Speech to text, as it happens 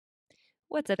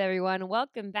What's up, everyone?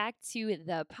 Welcome back to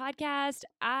the podcast.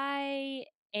 I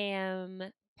am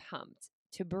pumped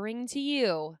to bring to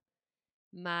you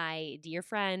my dear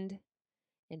friend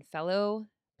and fellow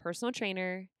personal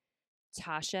trainer,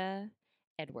 Tasha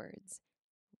Edwards.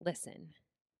 Listen,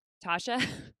 Tasha,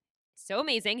 so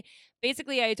amazing.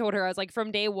 Basically, I told her, I was like,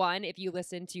 from day one, if you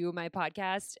listen to my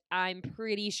podcast, I'm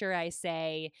pretty sure I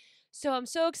say, so I'm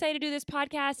so excited to do this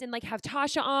podcast and like have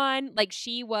Tasha on. Like,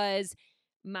 she was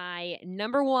my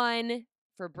number one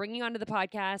for bringing onto the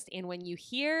podcast. And when you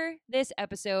hear this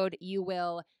episode, you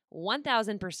will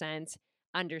 1000%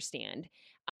 understand.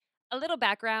 A little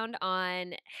background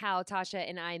on how Tasha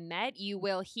and I met. You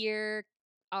will hear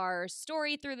our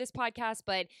story through this podcast,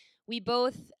 but we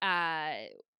both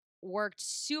worked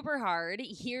super hard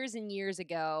years and years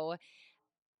ago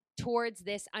towards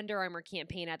this Under Armour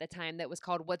campaign at the time that was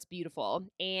called What's Beautiful.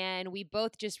 And we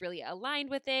both just really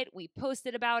aligned with it. We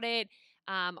posted about it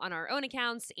on our own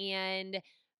accounts and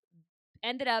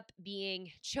ended up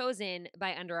being chosen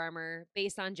by Under Armour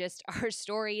based on just our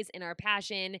stories and our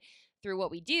passion through what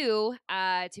we do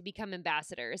to become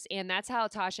ambassadors. And that's how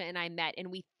Tasha and I met. And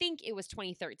we think it was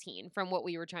 2013 from what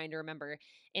we were trying to remember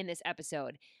in this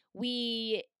episode.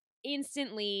 We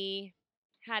instantly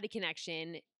had a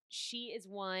connection. She is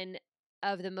one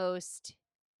of the most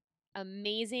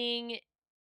amazing,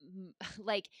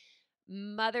 like,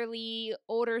 motherly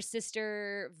older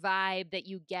sister vibe that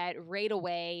you get right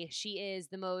away. She is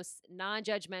the most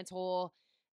non-judgmental,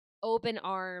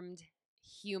 open-armed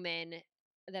human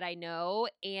that I know.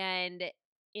 And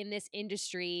in this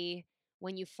industry,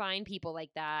 when you find people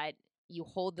like that, you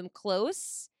hold them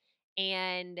close.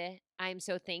 And I'm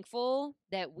so thankful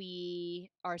that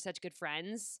we are such good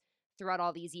friends throughout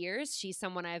all these years. She's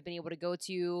someone I've been able to go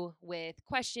to with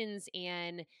questions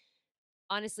and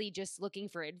honestly just looking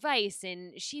for advice,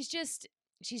 and she's just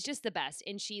the best,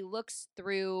 and she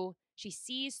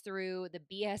sees through the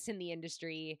BS in the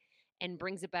industry and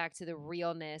brings it back to the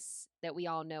realness that we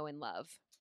all know and love.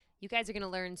 You guys are going to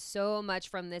learn so much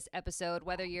from this episode,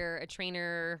 whether you're a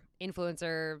trainer,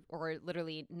 influencer, or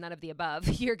literally none of the above.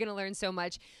 You're going to learn so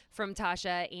much from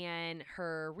Tasha and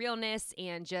her realness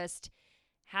and just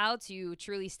how to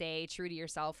truly stay true to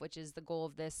yourself, which is the goal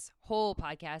of this whole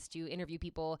podcast, to interview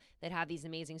people that have these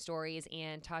amazing stories.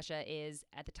 And Tasha is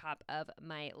at the top of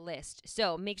my list.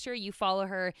 So make sure you follow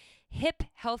her,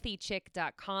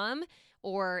 hiphealthychick.com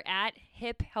or at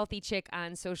hiphealthychick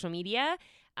on social media.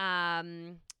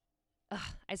 I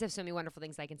just have so many wonderful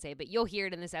things I can say, but you'll hear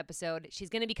it in this episode. She's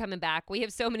going to be coming back. We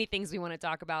have so many things we want to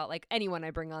talk about. Like anyone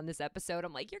I bring on this episode,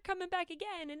 I'm like, you're coming back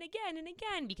again and again and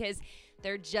again, because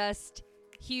they're just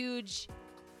huge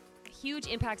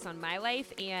impacts on my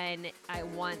life, and I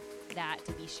want that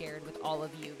to be shared with all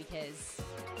of you, because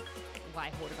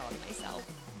why hold it all to myself?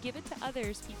 Give it to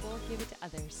others, people. Give it to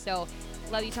others. So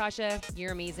love you, Tasha.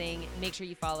 You're amazing. Make sure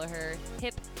you follow her,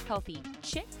 Hip Healthy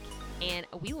Chick, and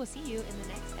we will see you in the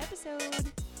next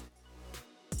episode.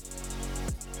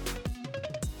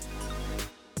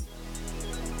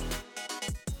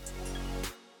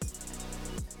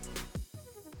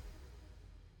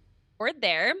 We're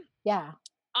there. Yeah.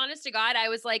 Honest to God, I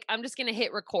was like, I'm just going to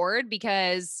hit record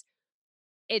because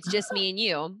it's just me and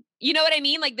you. You know what I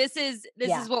mean? Like, this is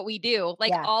what we do.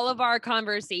 Like, all of our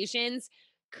conversations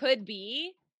could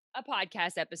be a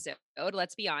podcast episode,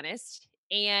 let's be honest.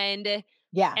 And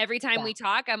every time we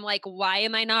talk, I'm like, why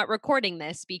am I not recording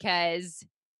this? Because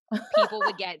people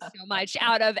would get so much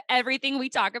out of everything we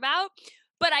talk about.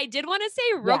 But I did want to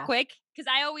say real quick, because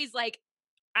I always like,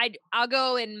 I'll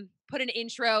go and put an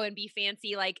intro and be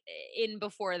fancy like in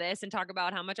before this and talk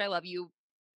about how much I love you,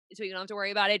 so you don't have to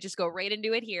worry about it. Just go right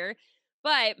into it here.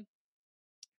 But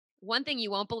one thing you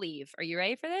won't believe. Are you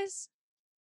ready for this?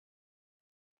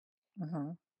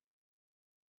 Mm-hmm.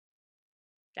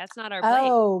 That's not our play.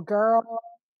 Oh, girl.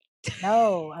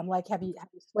 No, I'm like, have you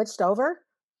switched over?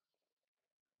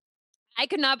 I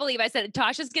could not believe I said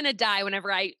Tasha's going to die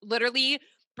whenever I literally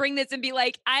bring this and be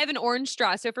like, I have an orange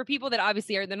straw. So for people that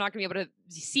obviously they're not going to be able to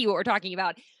see what we're talking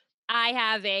about, I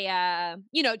have a,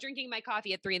 drinking my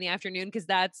coffee at 3 p.m, because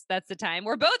that's the time.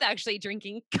 We're both actually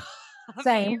drinking coffee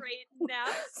Same. right now.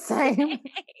 Same.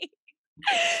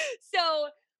 So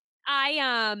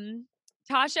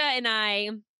Tasha and I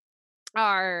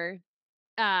are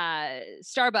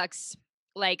Starbucks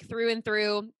like through and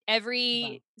through.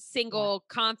 Every single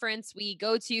conference we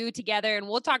go to together, and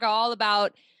we'll talk all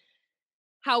about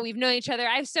how we've known each other.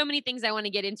 I have so many things I want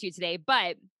to get into today,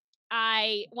 but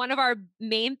one of our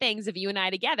main things of you and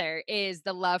I together is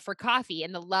the love for coffee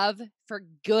and the love for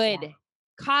good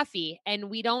coffee. And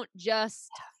we don't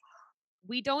just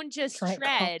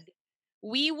shred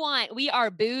we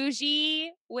are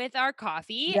bougie with our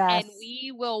coffee, and Yes.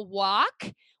 we will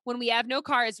walk when we have no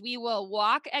cars. We will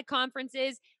walk at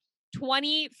conferences,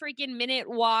 20 freaking minute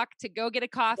walk to go get a Yeah.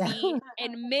 coffee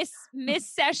and miss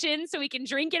sessions so we can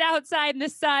drink it outside in the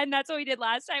sun. That's what we did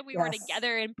last time we were Yes.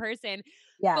 together in person.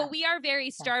 Yeah. But we are very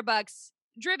Yeah. Starbucks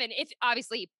driven. If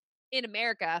obviously in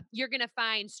America, you're going to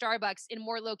find Starbucks in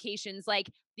more locations like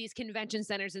these convention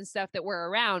centers and stuff that we're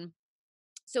around.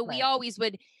 So we Right. always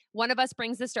would, one of us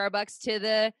brings the Starbucks to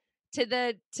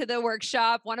the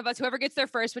workshop. One of us, whoever gets there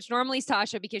first, which normally is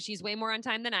Tasha because she's way more on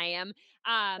time than I am.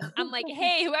 I'm like,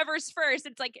 hey, whoever's first,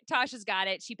 it's like Tasha's got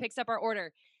it. She picks up our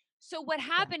order. So what Yeah.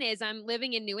 happened is I'm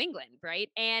living in New England,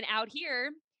 right? And out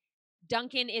here,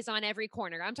 Dunkin' is on every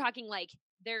corner. I'm talking like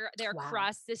they're Wow.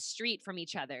 across the street from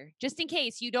each other. Just in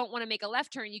case you don't want to make a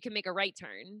left turn, you can make a right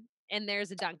turn. And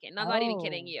there's a Dunkin'. I'm not even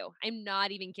kidding Oh. you. I'm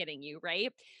not even kidding you,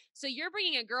 right? So you're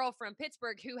bringing a girl from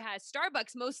Pittsburgh who has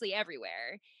Starbucks mostly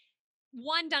everywhere,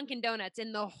 one Dunkin' Donuts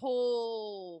in the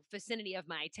whole vicinity of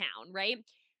my town, right?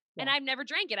 And Yeah. I've never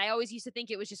drank it. I always used to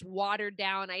think it was just watered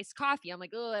down iced coffee. I'm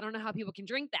like, oh, I don't know how people can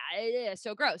drink that.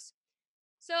 So gross.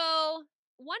 So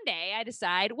one day I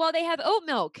decide, well, they have oat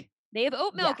milk. They have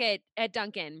oat Yeah. milk at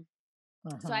Dunkin'.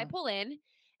 So I Mhm. pull in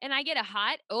and I get a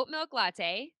hot oat milk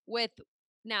latte with,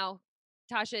 now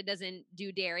Tasha doesn't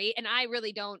do dairy, and I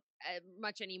really don't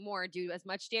much anymore do as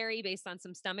much dairy based on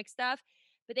some stomach stuff.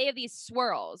 But they have these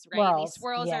swirls, right? And these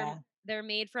Swirls. swirls are Yeah. they're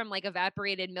made from like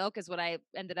evaporated milk, is what I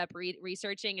ended up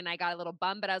researching, and I got a little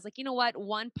bummed. But I was like, you know what?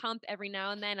 One pump every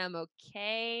now and then, I'm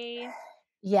okay,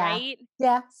 Yeah. right?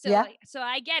 Yeah. So Yeah. so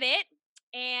I get it.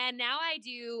 And now I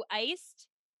do iced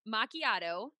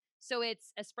macchiato. So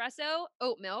it's espresso,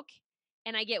 oat milk,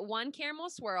 and I get one caramel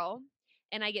swirl,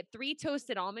 and I get 3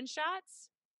 toasted almond shots,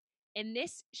 and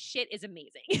this shit is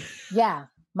amazing. Yeah.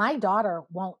 My daughter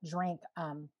won't drink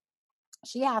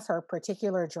she has her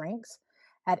particular drinks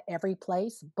at every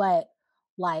place, but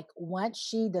like once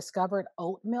she discovered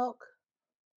oat milk,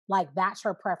 like that's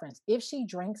her preference. If she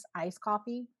drinks iced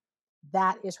coffee,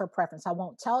 that is her preference. I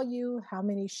won't tell you how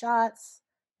many shots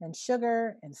and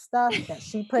sugar and stuff that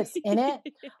she puts in it.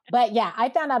 But yeah, I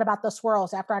found out about the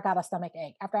swirls after I got a stomach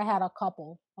ache, after I had a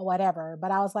couple or whatever. But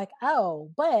I was like,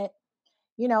 oh, but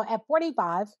at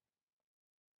 45,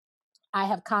 I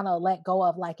have kind of let go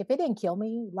of like if it didn't kill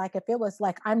me, like if it was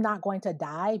like I'm not going to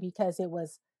die because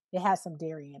it has some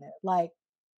dairy in it. Like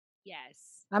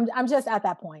Yes. I'm just at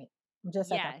that point. I'm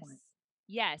just at that Yes. point.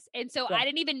 Yes. And so Yeah. I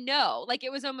didn't even know. Like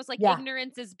it was almost like Yeah.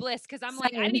 ignorance is bliss because I'm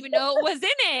like, I Same. didn't even know it was in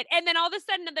it. And then all of a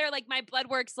sudden they're like, my blood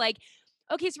work's like,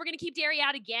 okay, so we're gonna keep dairy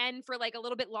out again for like a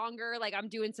little bit longer. Like I'm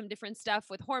doing some different stuff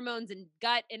with hormones and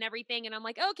gut and everything. And I'm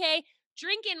like, okay,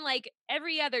 drinking like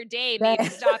every other day, maybe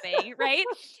That- stopping, right?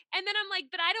 And then I'm like,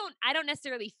 but I don't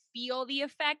necessarily feel the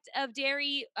effect of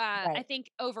dairy. I right. think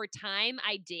over time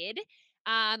I did.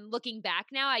 Looking back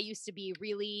now, I used to be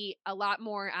really a lot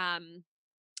more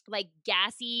like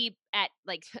gassy at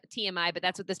like TMI, but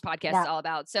that's what this podcast is Yeah. all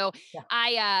about. So Yeah.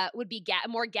 I would be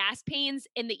more gas pains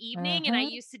in the evening, and I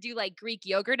Mhm. used to do like Greek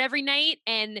yogurt every night,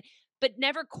 and but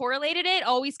never correlated it.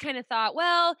 Always kind of thought,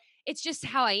 well, it's just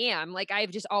how I am. Like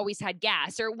I've just always had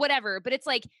gas or whatever. But it's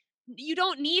like you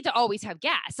don't need to always have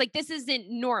gas. Like this isn't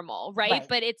normal, right?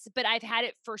 Right. But I've had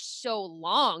it for so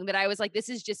long that I was like, this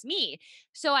is just me.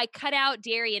 So I cut out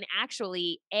dairy, and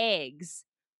actually eggs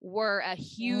were a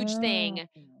huge Mm. thing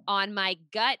on my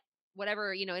gut,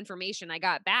 whatever, information I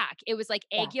got back. It was like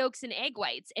Yeah. egg yolks and egg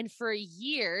whites. And for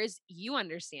years, you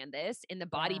understand this in the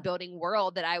Yeah. bodybuilding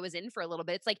world that I was in for a little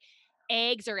bit. It's like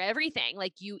eggs are everything.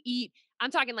 Like you eat,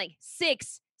 I'm talking like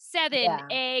 6, 7 Yeah.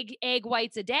 egg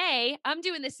whites a day. I'm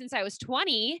doing this since I was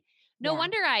 20. No Yeah.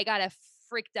 wonder I got a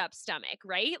fricked up stomach,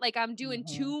 right? Like I'm doing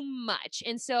Mhm. too much.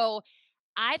 And so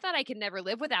I thought I could never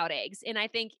live without eggs. And I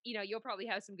think, you'll probably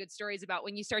have some good stories about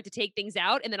when you start to take things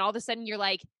out and then all of a sudden you're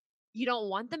like, you don't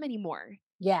want them anymore.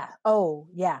 Yeah. Oh,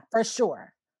 yeah, for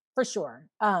sure. For sure.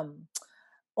 On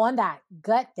that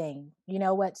gut thing,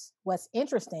 what's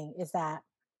interesting is that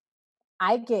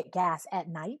I get gas at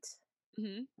night,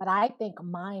 Hmm. but I think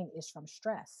mine is from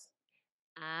stress.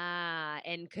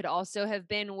 And could also have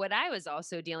been what I was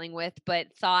also dealing with, but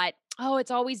thought, oh,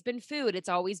 it's always been food. It's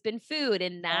always been food.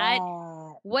 And that,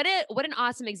 That what an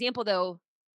awesome example though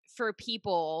for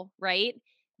people, right?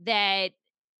 That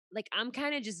like I'm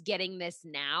kind of just getting this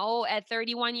now at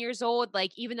 31 years old.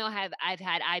 Like even though I've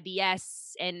had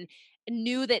IBS and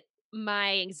knew that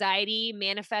my anxiety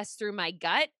manifests through my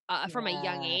gut from a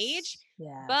young age, yes.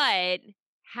 Yes. but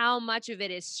how much of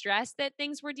it is stress that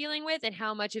things we're dealing with and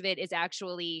how much of it is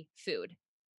actually food.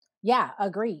 Yeah,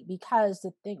 agree. Because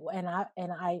the thing, and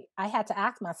I had to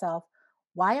ask myself,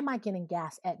 Why am I getting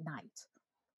gas at night?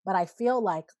 But I feel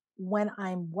like when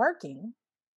I'm working,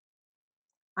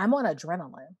 I'm on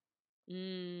adrenaline.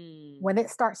 When Mm. it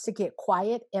starts to get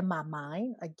quiet in my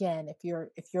mind, again, if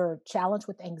you're challenged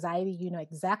with anxiety, you know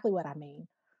exactly what I mean.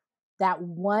 That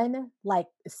one, like,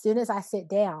 as soon as I sit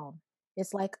down,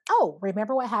 it's like, oh,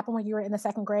 remember what happened when you were in the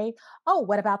second grade? Oh,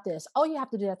 what about this? Oh, you have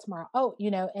to do that tomorrow. Oh,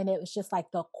 and it was just like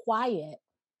the quiet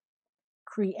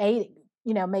creating,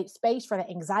 made space for the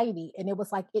anxiety. And it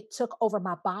was like it took over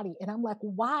my body. And I'm like,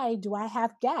 why do I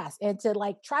have gas? And to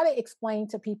like try to explain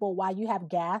to people why you have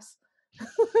gas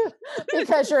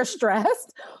because you're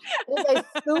stressed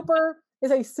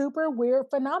is a super weird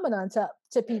phenomenon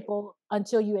to people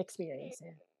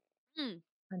Mm.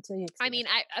 until you I mean,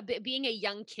 experience. being a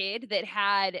young kid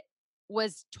that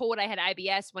was told I had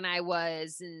IBS when I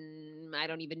was, I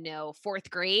don't even know, fourth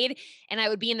grade. And I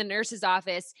would be in the nurse's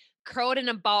office, curled in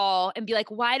a ball, and be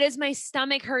like, why does my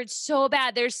stomach hurt so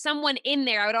bad? There's someone in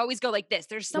there. I would always go like this.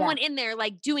 There's Yeah. someone in there,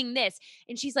 like doing this.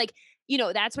 And she's like,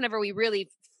 that's whenever we really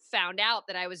found out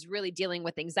that I was really dealing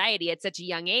with anxiety at such a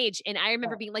young age. And I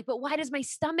remember Right. being like, but why does my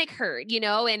stomach hurt?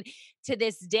 And to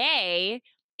this day,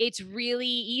 it's really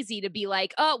easy to be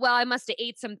like, oh, well, I must have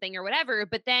ate something or whatever.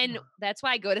 But then that's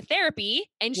why I go to therapy.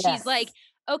 And she's like,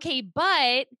 Yes. okay,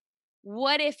 but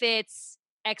what if it's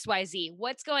XYZ?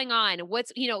 What's going on?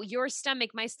 Your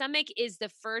stomach? My stomach is the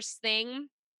first thing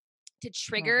to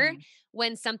trigger Mhm.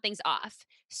 when something's off.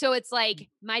 So it's like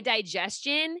my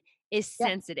digestion is Yep.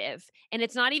 sensitive. And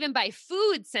it's not even by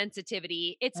food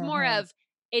sensitivity. It's more Mhm. of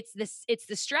it's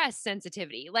the stress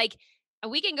sensitivity. Like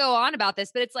we can go on about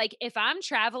this, but it's like if I'm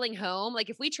traveling home, like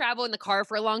if we travel in the car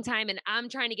for a long time and I'm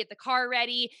trying to get the car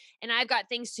ready and I've got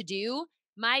things to do,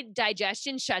 my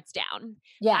digestion shuts down.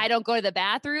 I Yeah. don't go to the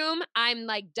bathroom. I'm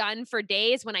like done for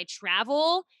days when I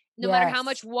travel. No matter how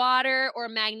much Yes. water or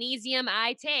magnesium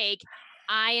I take,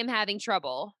 I am having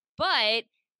trouble.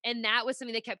 And that was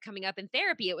something that kept coming up in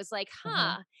therapy. It was like,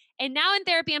 Mhm. And now in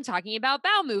therapy, I'm talking about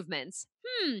bowel movements.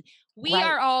 We Right.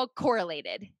 are all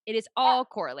correlated. It is all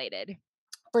correlated.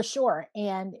 For sure.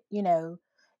 And,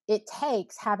 it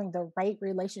takes having the right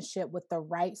relationship with the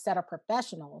right set of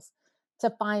professionals to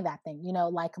find that thing.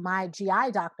 Like my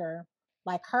GI doctor,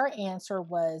 like her answer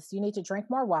was you need to drink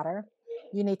more water,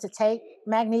 you need to take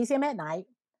magnesium at night.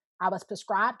 I was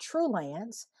prescribed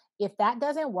Trulance. If that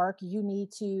doesn't work, you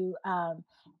need to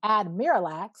add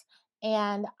Miralax.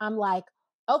 And I'm like,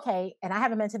 okay. And I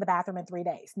haven't been to the bathroom in 3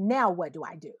 days. Now what do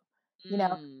I do? They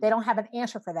Mm. don't have an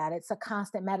answer for that. It's a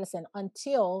constant medicine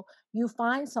until you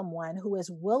find someone who is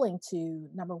willing to,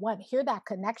 number one, hear that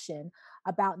connection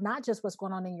about not just what's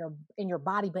going on in your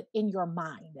body, but in your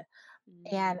mind.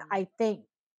 And Mm. I think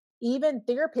even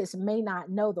therapists may not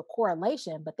know the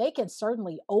correlation, but they can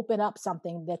certainly open up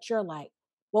something that you're like,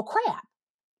 well, crap.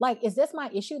 Like, is this my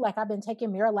issue? Like, I've been taking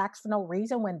Miralax for no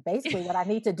reason when basically what I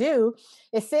need to do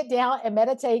is sit down and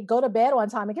meditate, go to bed on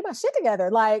time, and get my shit together.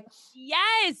 Like,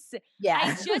 Yes. I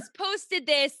yeah. just posted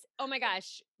this. Oh my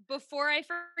gosh. Before I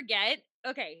forget.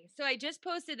 Okay. So I just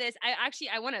posted this.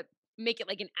 I want to make it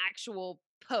like an actual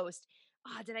post.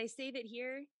 Did I save it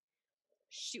here?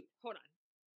 Shoot. Hold on.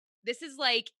 This is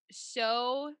like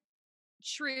so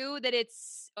true that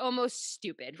it's almost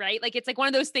stupid, right? Like it's like one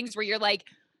of those things where you're like,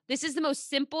 this is the most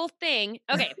simple thing.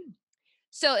 Okay.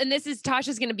 So, and this is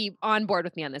Tasha's going to be on board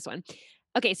with me on this one.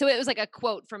 Okay, so it was like a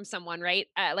quote from someone, right?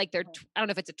 Like I don't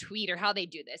know if it's a tweet or how they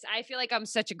do this. I feel like I'm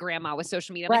such a grandma with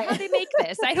social media. I'm like, how Right. do they make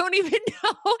this? I don't even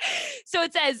know. So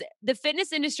it says the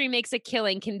fitness industry makes a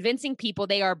killing convincing people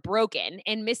they are broken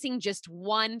and missing just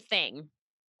one thing.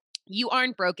 You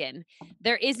aren't broken.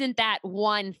 There isn't that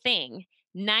one thing.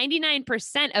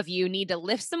 99% of you need to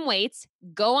lift some weights,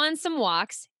 go on some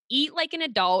walks, eat like an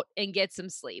adult, and get some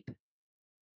sleep.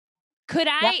 Could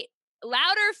Yep. I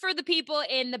louder for the people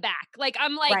in the back? Like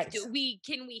I'm like, Right. can we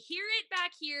hear it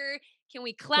back here? Can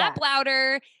we clap Yes.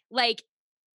 louder? Like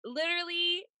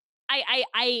literally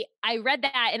I read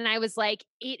that and I was like,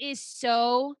 it is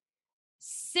so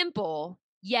simple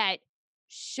yet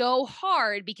so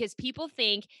hard because people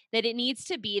think that it needs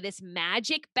to be this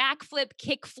magic backflip,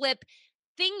 kickflip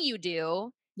thing you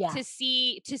do Yeah. to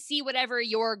see whatever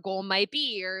your goal might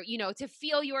be or to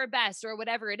feel your best or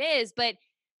whatever it is, but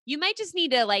you might just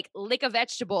need to like lick a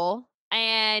vegetable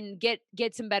and get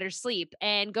some better sleep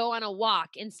and go on a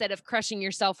walk instead of crushing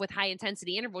yourself with high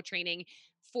intensity interval training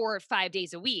for 5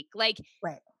 days a week. Like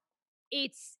Right.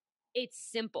 it's it's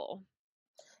simple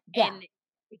Yeah. and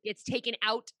it gets taken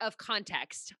out of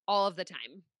context all of the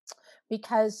time.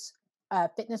 Because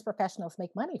fitness professionals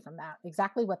make money from that.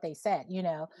 Exactly what they said.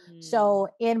 So Mm.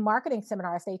 in marketing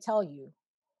seminars, they tell you,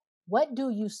 what do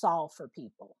you solve for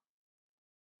people?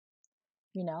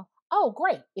 you know. Oh,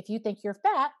 great. If you think you're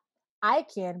fat, I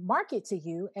can market to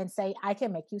you and say, I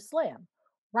can make you slim.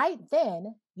 Right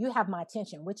then, you have my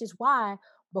attention, which is why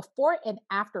before and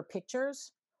after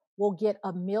pictures will get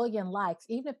a million likes,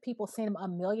 even if people see them a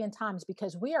million times,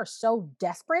 because we are so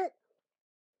desperate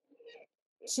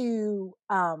to,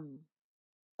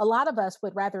 a lot of us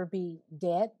would rather be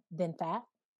dead than fat,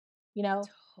 you know.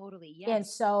 Totally. And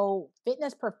Yes. so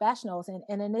fitness professionals,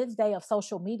 and in this day of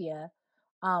social media,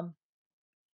 um,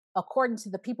 according to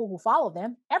the people who follow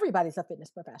them, everybody's a fitness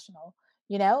professional,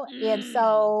 you know? And Mm.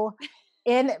 so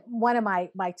in one of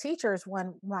my teachers,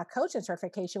 when my coaching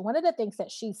certification, one of the things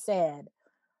that she said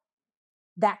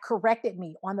that corrected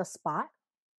me on the spot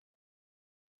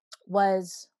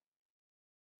was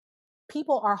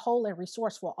people are whole and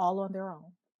resourceful all on their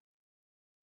own,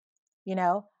 you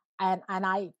know? And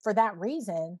I, for that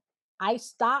reason, I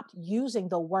stopped using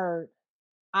the word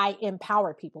I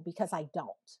empower people, because I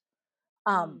don't.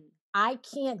 Um, Mm. I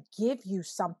can't give you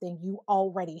something you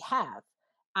already have.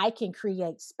 I can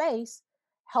create space,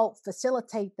 help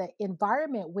facilitate the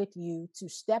environment with you to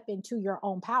step into your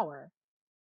own power,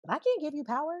 but I can't give you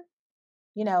power,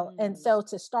 you know. And Mm. so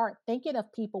to start thinking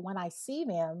of people when I see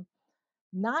them,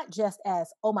 not just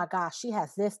as, oh my gosh, she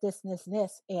has this, this, and this, and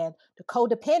this. And the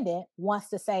codependent wants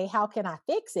to say, how can I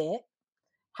fix it?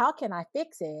 How can I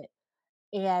fix it?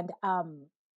 And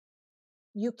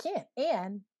you can't.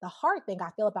 And the hard thing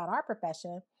I feel about our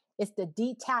profession is to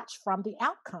detach from the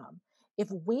outcome.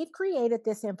 If we've created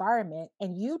this environment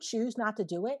and you choose not to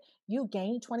do it, you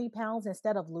gain 20 pounds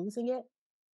instead of losing it.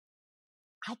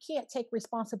 I can't take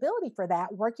responsibility for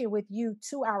that working with you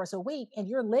 2 hours a week and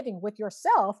you're living with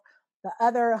yourself the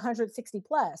other 160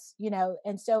 plus, you know.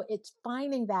 And so it's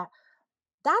finding that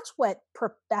that's what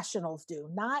professionals do,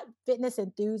 not fitness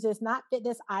enthusiasts, not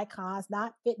fitness icons,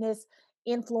 not fitness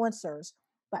influencers,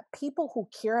 but people who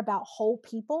care about whole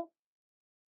people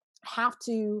have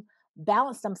to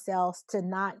balance themselves to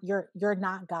not, you're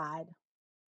not God.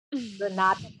 You're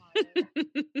not the martyr.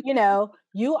 You know,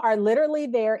 you are literally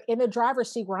there in the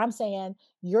driver's seat where I'm saying,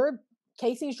 you're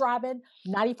Casey's driving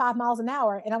 95 miles an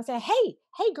hour. And I'm saying,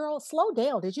 hey, girl, slow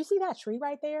down. Did you see that tree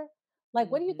right there?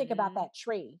 Like, what do you think about Mhm. that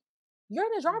tree? You're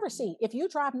in the driver's Mhm. seat. If you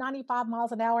drive 95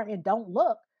 miles an hour and don't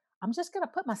look, I'm just going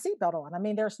to put my seatbelt on. I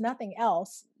mean, there's nothing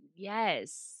else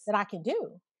Yes. that I can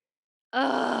do.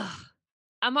 Ugh.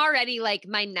 I'm already like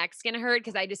my neck's gonna hurt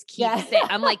because I just keep Yeah. saying,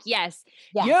 I'm like, yes,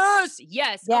 Yes. yes,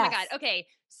 yes. Oh my God. Yes. Okay.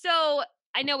 So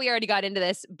I know we already got into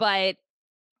this, but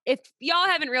if y'all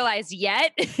haven't realized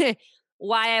yet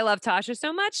why I love Tasha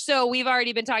so much, so we've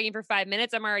already been talking for 5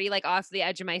 minutes. I'm already like off the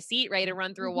edge of my seat, ready to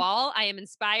run through a wall. I am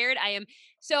inspired. I am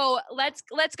so let's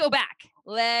go back.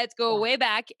 Let's go Yeah. way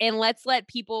back and let's let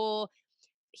people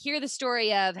hear the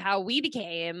story of how we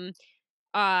became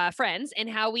friends and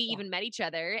how we Yeah. even met each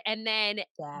other. And then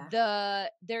Yeah.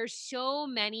 there's so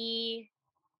many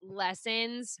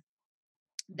lessons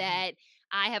Mhm. that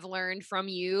I have learned from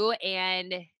you.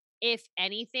 And if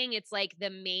anything, it's like the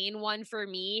main one for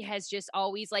me has just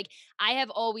always like, I have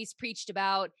always preached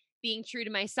about being true to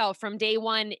myself from day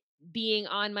one, being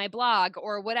on my blog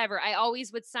or whatever. I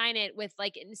always would sign it with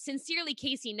like, sincerely,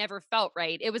 Casey never felt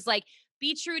right. It was like,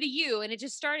 be true to you. And it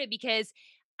just started because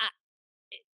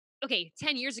okay,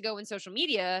 10 years ago when social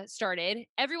media started,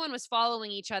 everyone was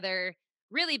following each other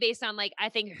really based on like I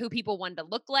think who people wanted to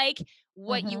look like,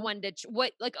 what you Mhm. wanted to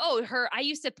what like oh her I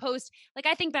used to post like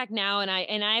I think back now and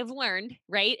I've learned,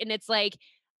 right? And it's like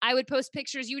I would post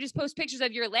pictures, you would just post pictures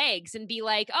of your legs and be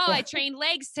like, "Oh, I Yeah. trained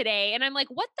legs today." And I'm like,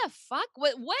 "What the fuck?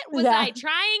 What was I Yeah.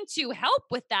 trying to help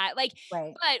with that?" Like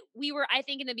Right. but we were I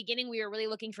think in the beginning we were really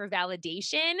looking for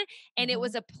validation and it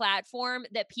was Mhm. a platform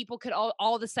that people could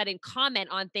all of a sudden comment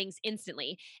on things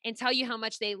instantly and tell you how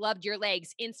much they loved your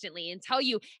legs instantly and tell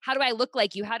you how do I look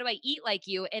like you, how do I eat like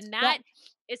you, and that Yep.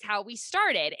 is how we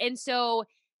started. And so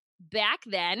back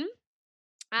then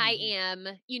I Mhm.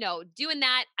 am doing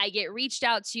that. I get reached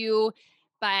out to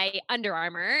by Under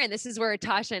Armour, and this is where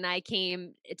Tasha and I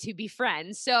came to be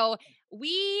friends. So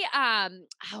we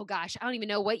oh gosh, I don't even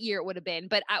know what year it would have been,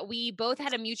 but we both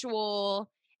had a mutual,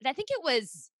 I think it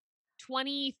was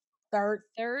 2013.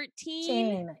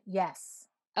 13, yes.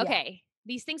 Yeah. Okay.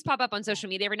 These things pop up on Yeah. social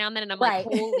media every now and then, and I'm like, Right.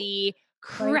 holy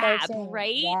crap, 2013,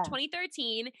 right? yeah.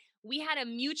 2013, we had a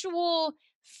mutual,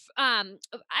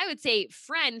 I would say,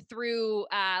 friend through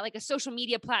like a social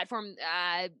media platform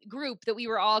group that we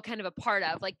were all kind of a part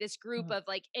of, like this group Mhm. of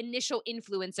like initial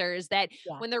influencers that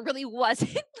Yeah. when there really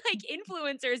wasn't like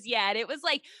influencers yet, it was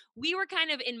like we were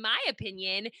kind of, in my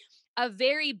opinion, a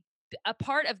very a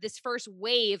part of this first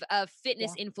wave of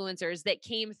fitness Yeah. influencers that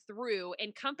came through,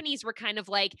 and companies were kind of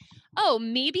like, oh,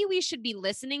 maybe we should be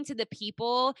listening to the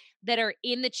people that are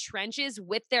in the trenches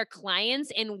with their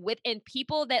clients, and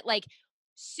people that, like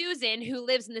Susan, who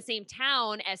lives in the same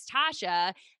town as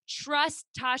Tasha, trust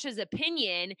Tasha's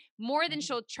opinion more than Mhm.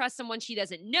 she'll trust someone she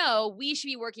doesn't know. We should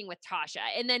be working with Tasha.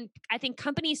 And then I think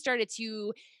companies started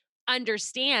to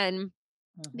understand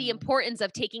the Mhm. importance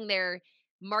of taking their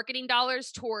marketing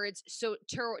dollars towards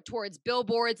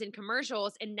billboards and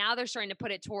commercials, and now they're starting to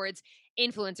put it towards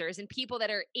influencers and people that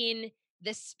are in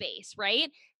this space,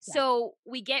 right? Yeah. So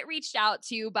we get reached out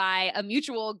to by a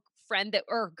mutual friend that,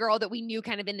 or girl that we knew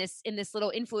kind of in this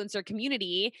little influencer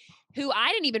community, who I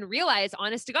didn't even realize,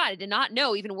 honest to God, I did not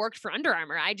know even worked for Under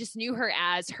Armour. I just knew her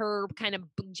as her kind of,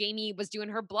 Jamie was doing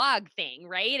her blog thing,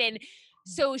 right? And Mhm.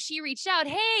 so she reached out,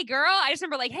 hey girl, I just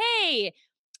remember like, hey,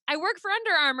 I work for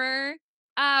Under Armour.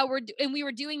 We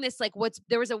were doing this, like,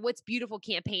 there was a What's Beautiful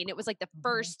campaign. It was like the Mhm.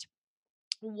 first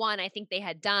one I think they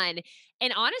had done.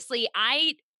 And honestly,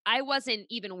 I wasn't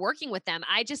even working with them.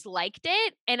 I just liked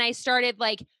it, and I started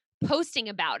like posting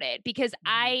about it because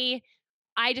Mhm.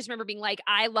 I just remember being like,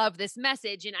 I love this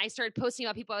message. And I started posting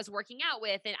about people I was working out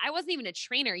with. And I wasn't even a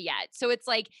trainer yet. So it's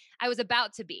like I was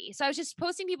about to be. So I was just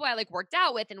posting people I like worked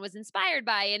out with and was inspired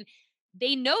by. And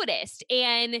they noticed.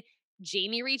 And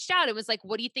Jamie reached out and was like,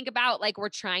 what do you think about, like, we're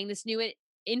trying this new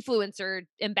influencer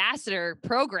ambassador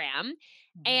program?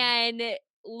 Mhm. And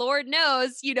Lord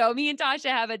knows, me and Tasha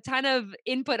have a ton of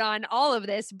input on all of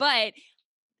this, but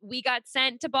we got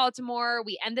sent to Baltimore.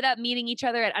 We ended up meeting each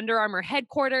other at Under Armour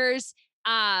headquarters.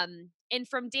 And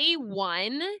from day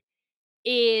one,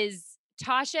 is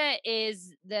Tasha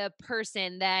is the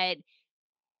person that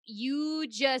you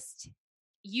just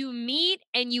you meet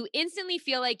and you instantly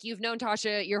feel like you've known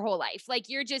Tasha your whole life. Like,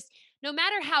 you're just, no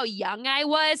matter how young I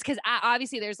was, because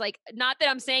obviously there's like, not that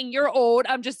I'm saying you're old,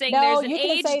 I'm just saying No, there's an you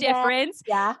can age say that. difference.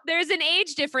 Yeah. There's an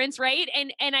age difference, right?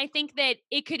 And I think that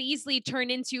it could easily turn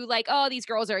into like, oh, these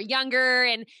girls are younger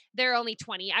and they're only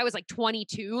 20. I was like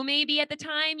 22 maybe at the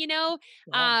time. Yeah.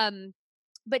 Um,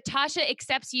 but Tasha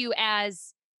accepts you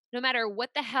as, no matter what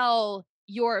the hell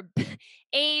your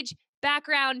age,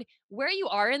 background, where you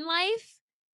are in life,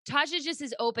 Tasha just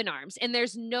is open arms and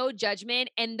there's no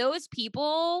judgment. And those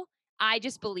people, I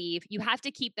just believe you have to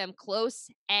keep them close.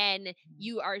 And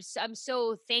I'm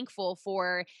so thankful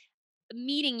for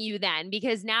meeting you then,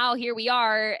 because now here we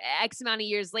are X amount of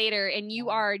years later, and you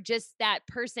Yeah. are just that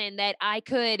person that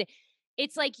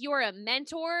it's like you're a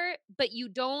mentor, but you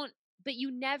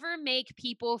never make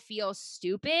people feel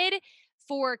stupid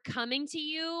for coming to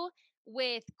you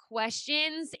with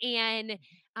questions and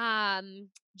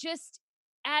just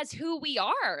as who we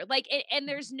are. Like, and Mhm.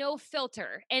 there's no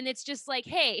filter. And it's just like,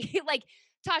 hey, like,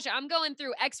 Tasha, I'm going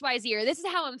through XYZ, or this is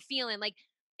how I'm feeling. Like,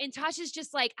 and Tasha's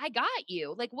just like, I got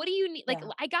you. Like, what do you need? Like, Yeah.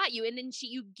 I got you. And then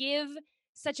you give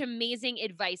such amazing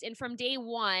advice. And from day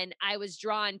one, I was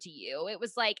drawn to you. It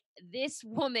was like, this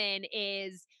woman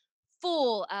is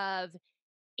full of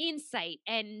insight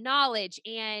and knowledge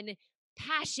and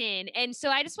passion. And so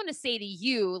I just want to say to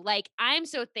you, like, I'm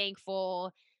so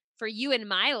thankful for you in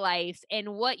my life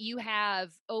and what you have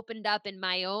opened up in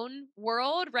my own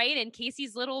world, right? And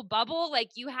Casey's little bubble, like,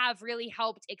 you have really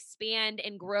helped expand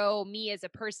and grow me as a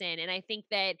person. And I think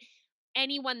that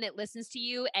anyone that listens to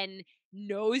you and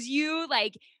knows you,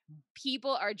 like,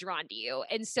 people are drawn to you.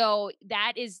 And so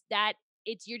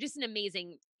you're just an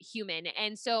amazing human.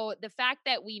 And so the fact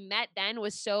that we met then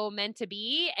was so meant to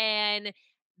be. And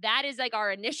that is like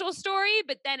our initial story,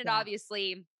 but then it Yeah.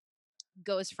 obviously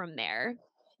goes from there.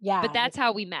 But Yeah. that's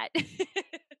how we met.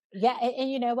 Yeah.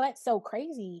 And you know what's so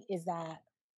crazy is that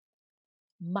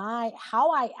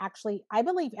how I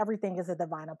believe everything is a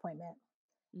divine appointment.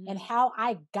 And Mhm. how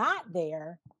I got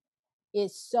there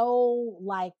is so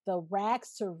like the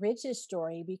rags to riches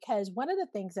story, because one of the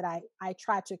things that I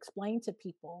try to explain to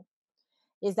people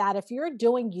is that if you're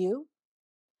doing you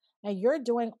and you're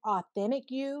doing authentic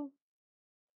you,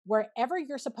 wherever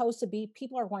you're supposed to be,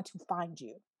 people are going to find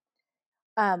you.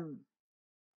 Um,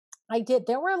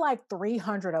 there were like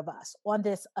 300 of us on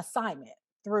this assignment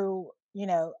through,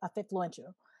 a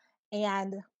Fitfluential.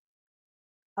 And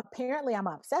apparently I'm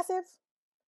obsessive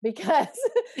because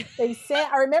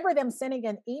I remember them sending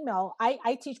an email.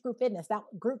 I teach group fitness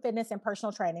and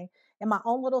personal training in my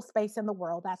own little space in the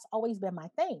world. That's always been my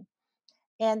thing.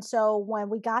 And so when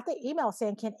we got the email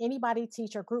saying, can anybody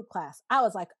teach a group class? I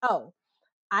was like, oh,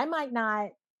 I might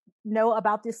not know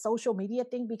about this social media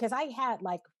thing because I had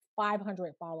like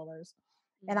 500 followers.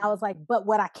 And I was Mhm. like, but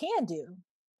what I can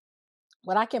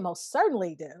most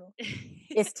certainly do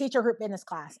It's teacher group fitness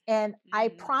class. And I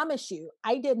Mhm. promise you,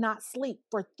 I did not sleep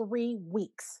for 3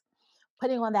 weeks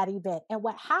putting on that event. And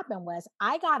what happened was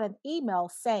I got an email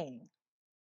saying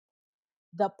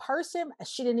the person,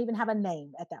 she didn't even have a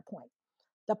name at that point.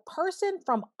 The person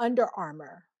from Under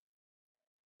Armour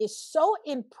is so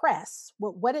impressed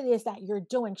with what it is that you're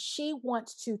doing. She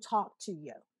wants to talk to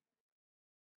you.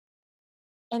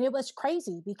 And it was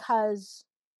crazy because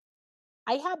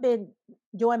I have been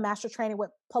doing master training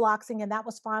with Piloxing and that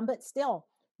was fun, but still,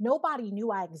 nobody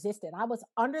knew I existed. I was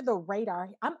under the radar.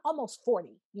 I'm almost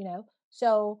 40, you know?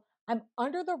 So I'm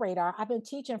under the radar. I've been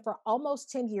teaching for almost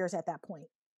 10 years at that point,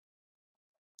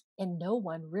 and no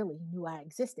one really knew I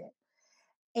existed.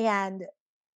 And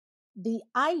the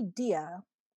idea,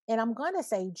 and I'm going to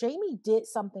say, Jamie did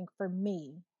something for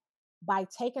me by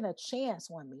taking a chance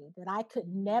on me that I could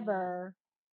Mhm. never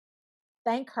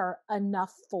thank her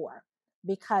enough for,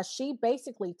 because she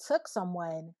basically took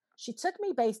someone, she took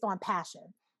me based on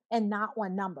passion and not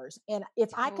on numbers. And if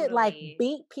I could like Totally.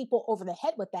 beat people over the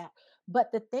head with that,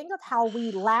 but the thing of how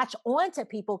we latch on to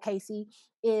people, Casey,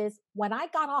 is when I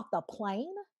got off the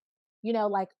plane,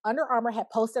 like Under Armour had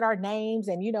posted our names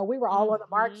and, we were all on the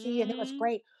marquee and it was Mhm.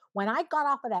 great. When I got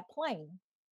off of that plane,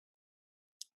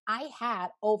 I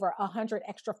had over 100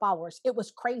 extra followers. It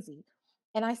was crazy.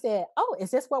 And I said, "Oh,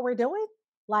 is this what we're doing?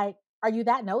 Like, are you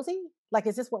that nosy? Like,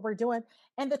 is this what we're doing?"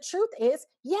 And the truth is,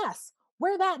 yes,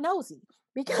 we're that nosy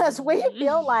because we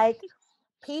feel Mhm. like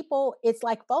people, it's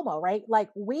like FOMO, right? Like,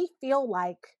 we feel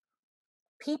like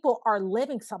people are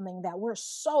living something that we're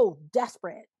so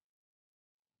desperate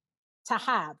to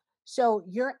have. So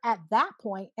you're at that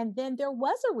point, and then there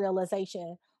was a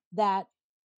realization that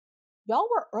y'all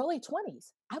were early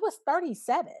 20s. I was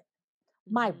 37.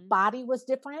 My Mhm. body was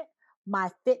different. My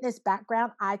fitness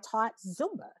background, I taught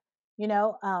Zumba, you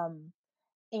know,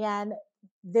 and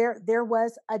there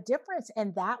was a difference,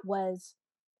 and that was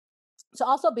to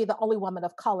also be the only woman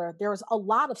of color. There was a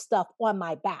lot of stuff on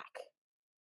my back,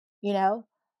 you know,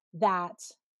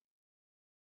 that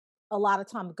a lot of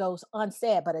time goes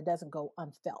unsaid, but it doesn't go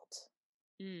unfelt.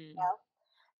 Mm.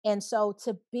 And so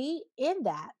to be in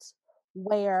that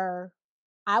where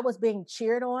I was being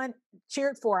cheered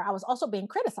for, I was also being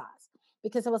criticized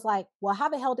because it was like, well, how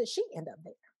the hell did she end up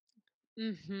there?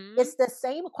 Mhm. It's the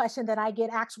same question that I get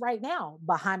asked right now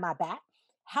behind my back.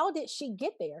 How did she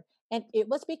get there? And it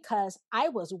was because I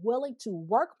was willing to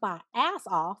work my ass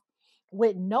off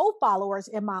with no followers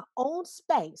in my own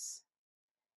space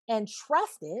and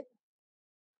trusted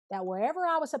that wherever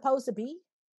I was supposed to be,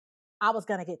 I was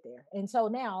going to get there. And so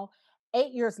now,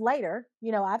 8 years later,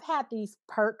 I've had these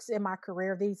perks in my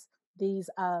career, these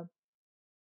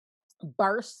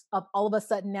bursts of all of a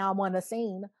sudden now I'm on the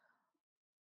scene,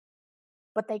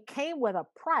 but they came with a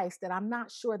price that I'm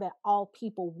not sure that all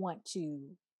people want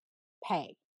to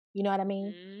pay. You know what I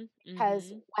mean? Mhm.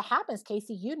 Because Mhm. what happens,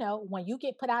 Casey, when you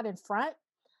get put out in front,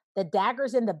 the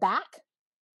daggers in the back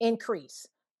increase.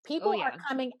 Oh People are yeah.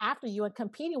 coming after you and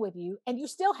competing with you, and you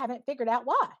still haven't figured out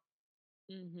why.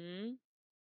 Mhm.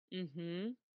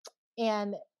 Mhm.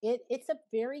 And it's a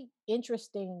very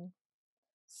interesting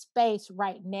space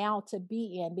right now to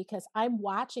be in because I'm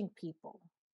watching people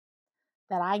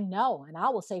that I know, and I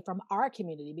will say from our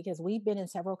community, because we've been in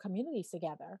several communities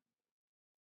together,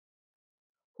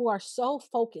 who are so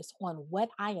focused on what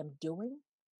I am doing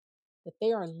that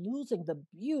they are losing the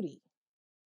beauty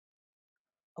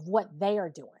of what they are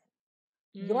doing.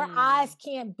 Your eyes Mm.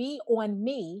 can't be on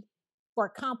me for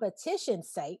competition's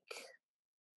sake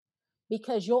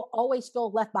because you'll always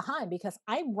feel left behind because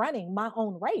I'm running my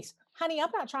own race. Honey,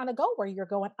 I'm not trying to go where you're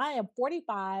going. I am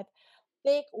 45,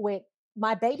 thick with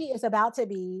my baby is about to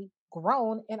be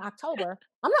grown in October.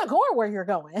 I'm not going where you're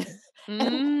going. and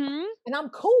I'm Mhm. and I'm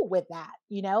cool with that.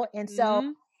 And so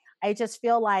Mhm. I just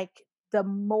feel like the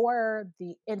more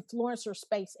the influencer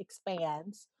space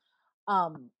expands,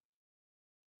 um,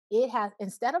 it has,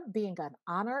 instead of being an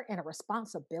honor and a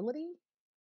responsibility,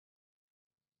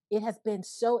 it has been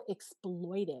so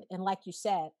exploited. And like you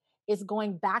said, it's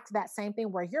going back to that same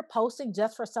thing where you're posting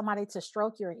just for somebody to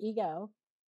stroke your ego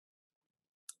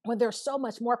when there's so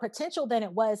much more potential than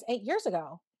it was 8 years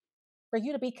ago for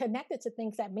you to be connected to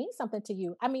things that mean something to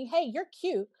you. I mean, hey, you're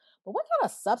cute, but what kind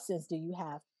of substance do you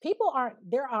have?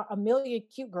 There are a million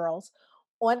cute girls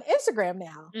on Instagram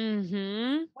now.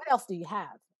 Mhm. What else do you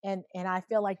have? And I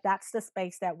feel like that's the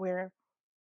space that we're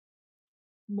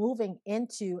moving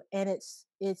into, and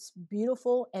it's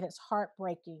beautiful and it's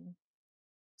heartbreaking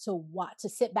to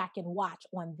sit back and watch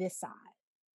on this side.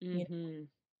 You know? Mhm.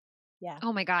 Yeah.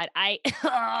 Oh my god,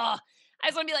 I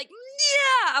just want to be like,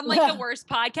 yeah, I'm like the worst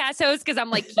podcast host because I'm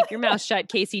like, keep your mouth shut,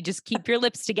 Casey. Just keep your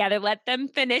lips together. Let them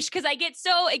finish. Cause I get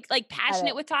so like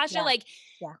passionate with Tasha. Yeah. Like,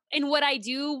 Yeah. and what I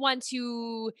do want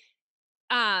to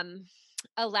um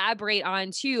elaborate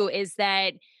on too is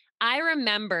that I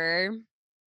remember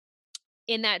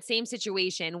in that same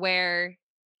situation where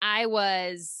I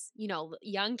was,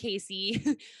 young Casey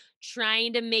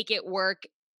trying to make it work,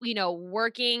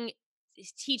 working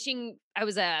teaching. I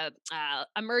was a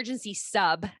emergency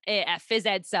sub, a phys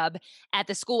ed sub at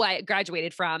the school I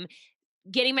graduated from,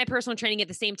 getting my personal training at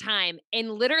the same time.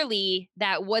 And literally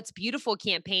that What's Beautiful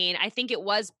campaign, I think it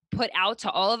was put out to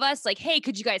all of us like, hey,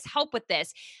 could you guys help with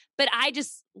this? But I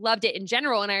just loved it in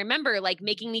general. And I remember like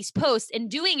making these posts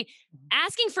and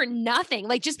asking for nothing,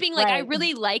 like just being like, I Right.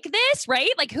 really like this,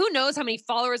 right? Like who knows how many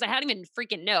followers I don't even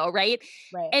freaking know, right?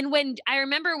 Right. And when I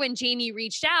remember when Jamie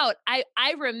reached out,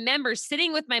 I remember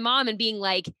sitting with my mom and being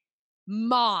like,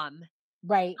 Mom,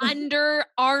 Right.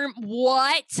 underarm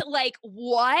what? Like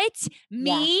what?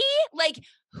 Yeah. Me? Like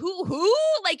who?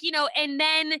 Like, and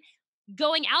then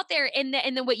going out there and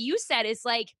then what you said is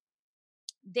like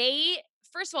they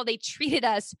first of all, they treated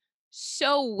us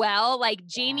so well. Like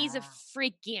Jamie's a Yeah.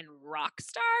 freaking rock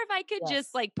star. If I could just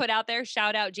Yes. like put out there,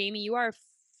 shout out Jamie, you are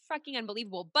fucking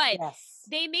unbelievable. But Yes.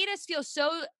 they made us feel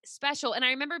so special. And I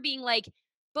remember being like,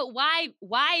 but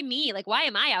why me? Like, why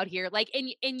am I out here? Like,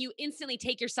 and you instantly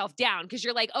take yourself down because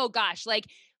you're like, oh gosh, like,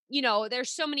 there's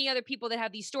so many other people that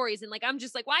have these stories. And like, I'm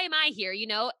just like, why am I here?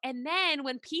 And then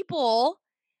when people,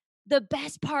 the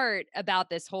best part about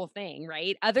this whole thing,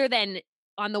 right? Other than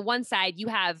on the one side, you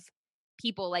have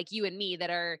people like you and me that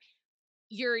are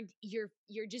you're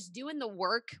just doing the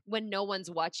work when no one's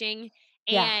watching.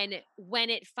 Yeah. And when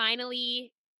it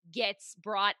finally gets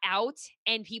brought out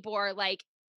and people are like,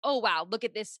 oh wow, look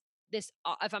at this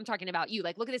if I'm talking about you,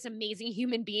 like look at this amazing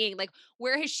human being, like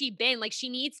where has she been? Like she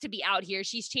needs to be out here,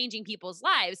 she's changing people's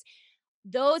lives.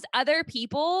 Those other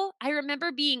people, I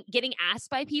remember getting asked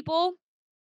by people,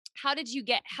 how did you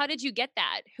get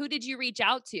that? Who did you reach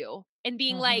out to? And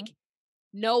being Mm-hmm. like,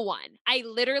 no one. I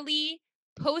literally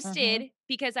Mm-hmm. posted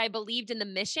because I believed in the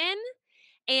mission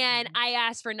and Mm-hmm. I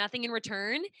asked for nothing in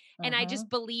return. And I Mm-hmm. just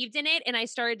believed in it and I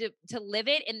started to live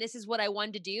it. And this is what I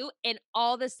wanted to do. And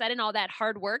all of a sudden, all that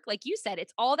hard work, like you said,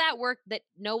 it's all that work that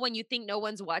you think no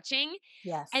one's watching. And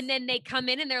Yes. then they come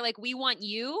in and they're like, we want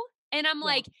you. And I'm Yeah.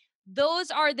 like,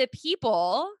 those are the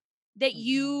people that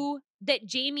Mm-hmm. that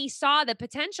Jamie saw the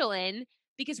potential in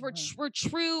because Mm-hmm. we're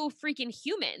true freaking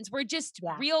humans. We're just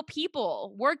Yeah. real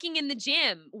people working in the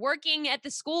gym, working at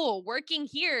the school, working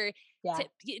here Yeah.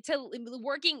 to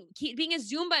working being a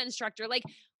Zumba instructor. Like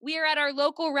we are at our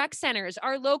local rec centers,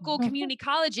 our local community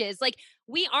colleges. Like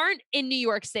we aren't in New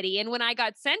York City. And when I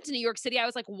got sent to New York City, I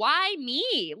was like, why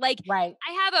me? Like Right.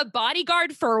 I have a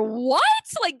bodyguard for what?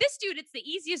 Like this dude, it's the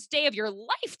easiest day of your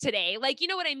life today. Like, you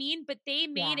know what I mean? But they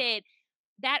made Yeah. it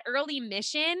that early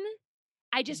mission.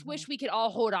 I just Mm-hmm. wish we could all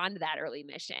hold on to that early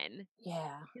mission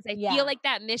Yeah. because I feel Yeah. like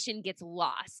that mission gets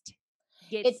lost.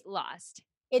 It Gets lost.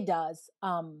 it does.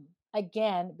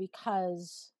 Again,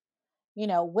 because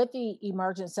with the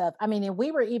emergence of, I mean, and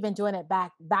we were even doing it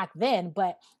back then,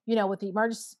 but with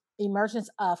the emergence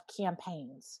of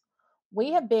campaigns,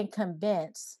 we have been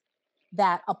convinced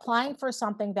that applying for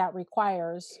something that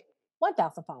requires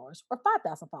 1,000 followers or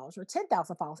 5,000 followers or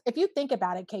 10,000 followers. If you think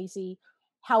about it, Casey,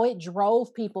 how it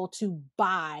drove people to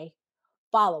buy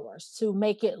followers to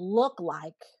make it look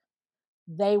like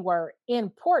they were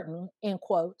important in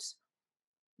quotes,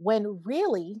 when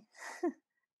really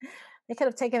they could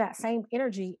have taken that same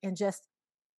energy and just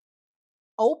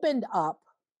opened up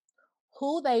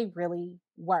who they really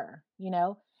were.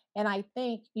 And I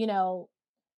think,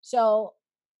 so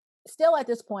still at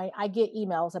this point, I get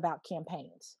emails about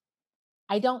campaigns.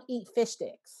 I don't eat fish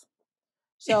sticks.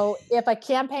 So if a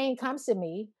campaign comes to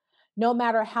me, no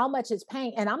matter how much it's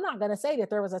paying, and I'm not going to say that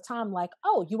there was a time like,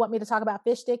 oh, you want me to talk about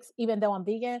fish sticks, even though I'm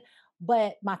vegan,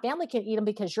 but my family can eat them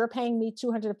because you're paying me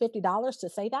 $250 to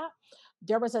say that.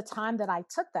 There was a time that I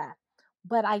took that.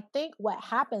 But I think what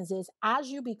happens is as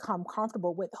you become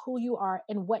comfortable with who you are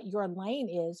and what your lane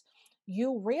is,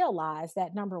 you realize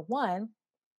that number one,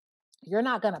 you're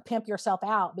not going to pimp yourself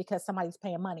out because somebody's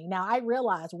paying money. Now, I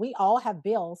realize we all have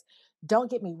bills. Don't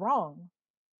get me wrong,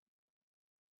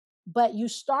 but you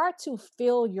start to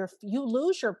you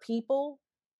lose your people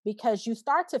because you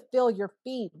start to fill your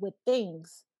feed with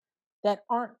things that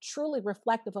aren't truly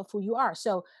reflective of who you are.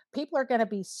 So people are going to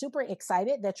be super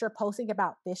excited that you're posting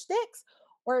about fish sticks,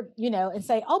 or, and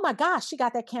say, oh my gosh, she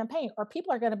got that campaign. Or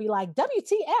people are going to be like,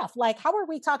 WTF? Like, how are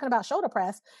we talking about shoulder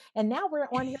press? And now we're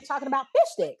on here talking about fish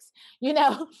sticks. You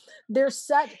know, there's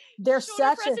such, there's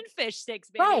Shoulder such press a, and fish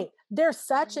sticks, baby. right. There's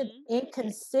such an Mhm.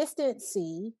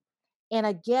 inconsistency. And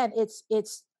again, it's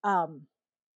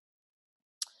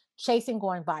chasing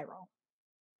going viral.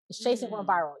 It's chasing going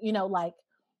Mhm. viral. Like,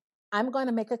 I'm going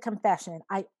to make a confession.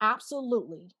 I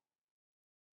absolutely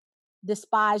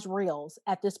despise reels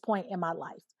at this point in my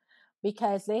life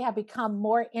because they have become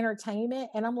more entertainment.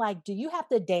 And I'm like, do you have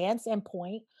to dance and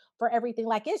point for everything?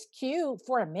 Like, it's cute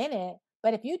for a minute,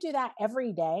 but if you do that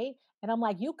every day, and I'm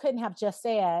like, you couldn't have just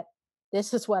said,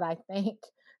 this is what I think,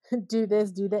 do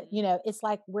this, do that. Mhm. It's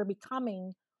like we're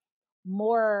becoming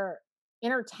more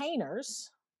entertainers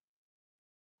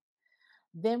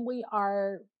than we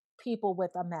are people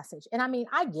with a message. And I mean,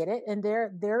 I get it. And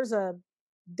there's a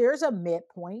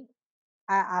midpoint,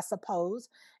 I suppose.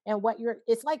 And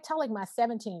it's like telling my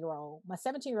 17-year-old. My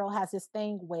 17-year-old has this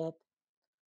thing with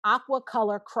aqua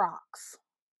color Crocs,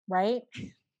 right? So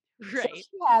Right.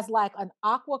 she has like an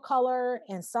aqua color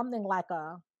and something like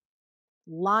a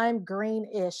lime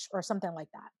green-ish or something like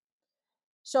that.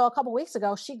 So a couple weeks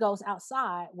ago, she goes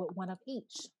outside with one of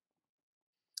each.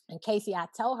 And Casey, I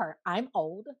tell her I'm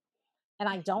old and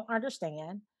I don't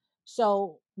understand.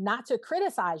 So, not to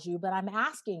criticize you, but I'm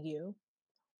asking you,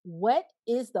 what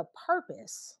is the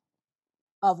purpose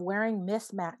of wearing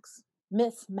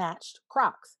mismatched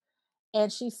Crocs?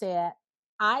 And she said,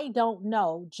 I don't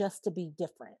know, just to be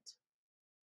different.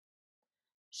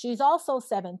 She's also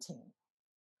 17.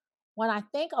 When I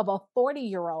think of a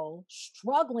 40-year-old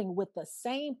struggling with the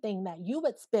same thing that you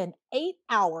would spend 8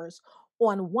 hours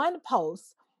on one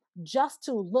post just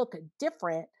to look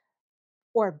different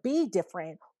or be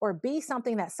different or be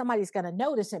something that somebody's going to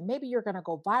notice and maybe you're going to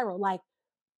go viral. Like,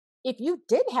 if you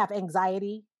did have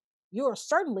anxiety, you'll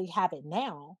certainly have it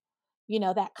now.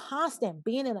 That constant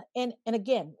being and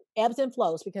again, ebbs and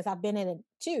flows, because I've been in it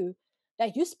too,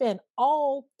 that you spend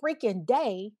all freaking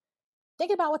day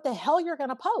thinking about what the hell you're going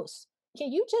to post.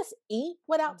 Can you just eat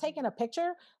without taking a Mhm.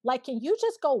 picture? Like, can you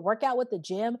just go work out with the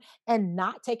gym and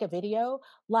not take a video?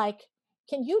 Like,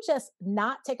 can you just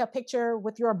not take a picture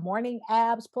with your morning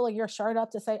abs, pulling your shirt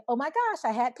up to say, oh my gosh,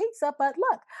 I had pizza, but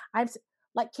look,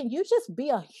 like, can you just be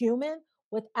a human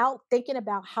without thinking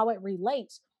about how it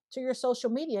relates to your social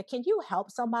media? Can you help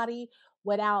somebody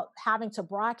without having to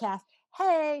broadcast,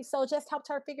 hey, so just helped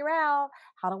her figure out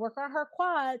how to work on her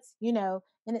quads, and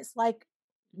it's like,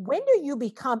 when do Mhm. you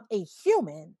become a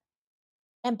human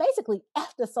and basically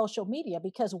F the social media?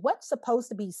 Because what's supposed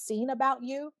to be seen about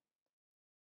you,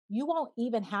 you won't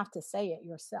even have to say it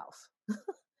yourself.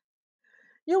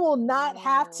 You will not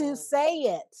have to Oh. say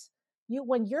it.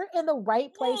 When you're in the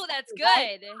right place Oh, at that's the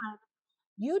right good. time,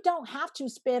 you don't have to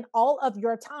spend all of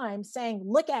your time saying,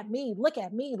 look at me, look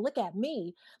at me, look at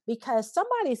me, because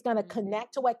somebody's going to Mhm.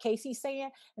 connect to what Casey's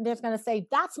saying and they're going to say,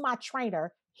 that's my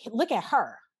trainer. Look at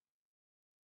her.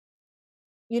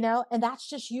 And that's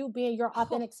just you being your Oh,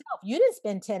 authentic self. You didn't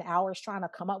spend 10 hours trying to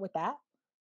come up with that.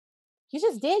 You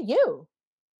just did you,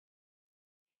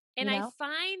 and you know?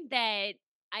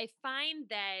 I find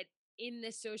that in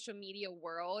the social media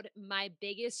world, my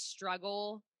biggest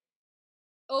struggle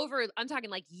over I'm talking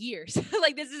like years.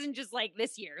 Like this isn't just like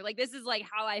this year. Like this is like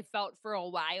how I felt for a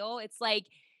while. It's like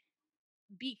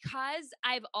because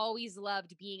I've always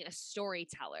loved being a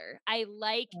storyteller. I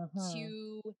like Mhm.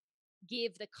 to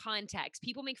give the context.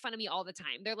 People make fun of me all the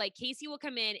time. They're like, Casey will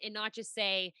come in and not just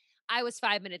say, I was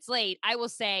 5 minutes late. I will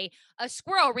say a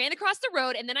squirrel ran across the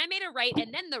road, and then I made a right,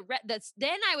 and then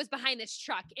then I was behind this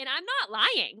truck, and I'm not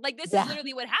lying. Like this is Yeah.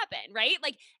 literally what happened, right?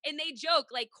 Like, and they joke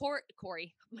like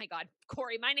Corey. Oh my God,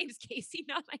 Corey. My name's Casey,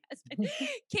 not my husband.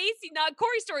 Casey, not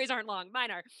Corey stories aren't long.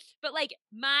 Mine are, but like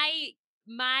my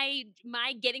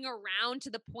getting around to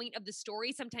the point of the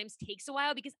story sometimes takes a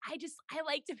while because I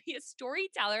like to be a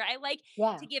storyteller. I like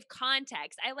Yeah. to give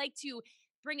context. I like to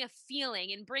bring a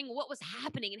feeling and bring what was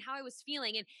happening and how I was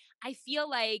feeling. And I feel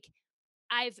like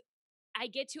I've I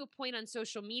get to a point on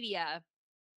social media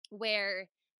where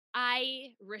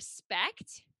I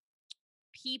respect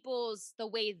people's the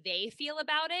way they feel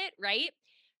about it, right?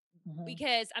 Mhm.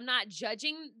 Because I'm not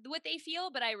judging what they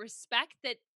feel, but I respect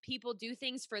that people do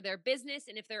things for their business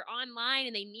and if they're online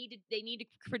and they need to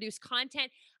produce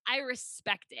content, I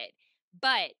respect it.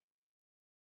 But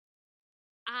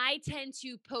I tend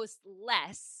to post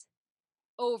less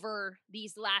over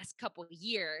these last couple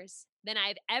years than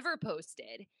I've ever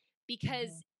posted Mhm.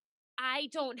 because I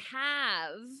don't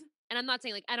have, and I'm not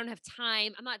saying like I don't have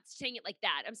time. I'm not saying it like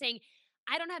that. I'm saying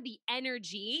I don't have the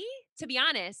energy, to be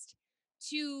honest,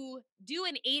 to do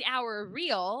an 8-hour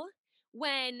reel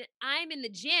when I'm in the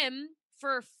gym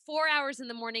for 4 hours in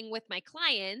the morning with my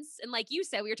clients, and like you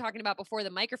said, we were talking about before the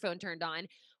microphone turned on,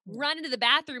 Yeah. run into the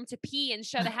bathroom to pee and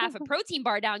shove a half a protein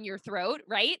bar down your throat,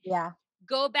 right? Yeah.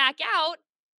 Go back out,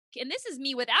 and this is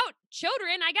me without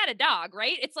children. I got a dog,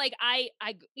 right? It's like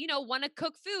want to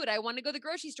cook food. I want to go to the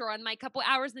grocery store on my couple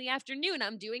hours in the afternoon.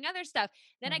 I'm doing other stuff.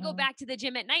 Then I go Mhm. back to the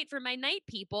gym at night for my night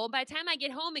people. By the time I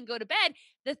get home and go to bed,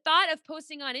 the thought of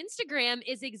posting on Instagram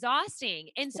is exhausting.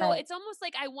 And so Right. it's almost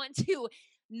like I want to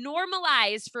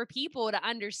normalize for people to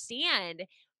understand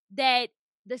that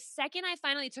the second I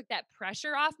finally took that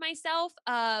pressure off myself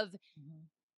of Mhm.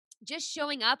 just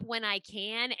showing up when I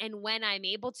can and when I'm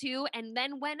able to. And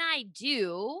then when I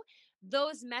do,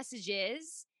 those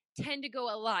messages tend to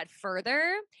go a lot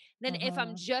further than if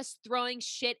I'm Mhm. just throwing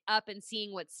shit up and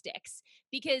seeing what sticks.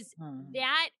 Because Mhm.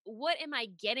 that, what am I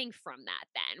getting from that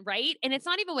then? Right. And it's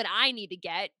not even what I need to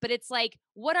get, but it's like,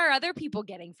 what are other people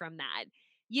getting from that?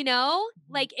 You know,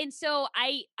 Mhm. like, and so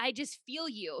I just feel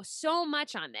you so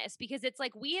much on this because it's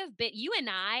like we have been, you and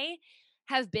I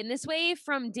have been this way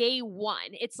from day one.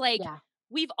 It's like Yeah.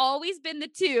 we've always been the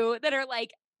two that are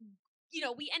like,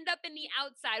 we end up in the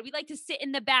outside. We like to sit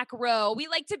in the back row. We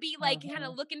like to be like kind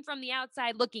of Mhm. looking from the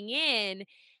outside, looking in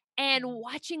and Mhm.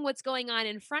 watching what's going on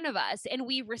in front of us. And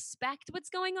we respect what's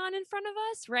going on in front of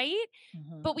us, right?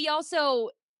 Mhm. But we also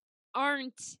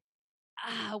aren't,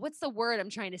 what's the word I'm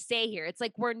trying to say here? It's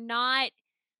like we're not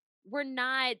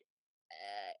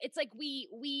it's like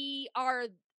we are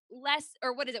less,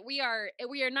 or what is it, we are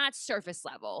not surface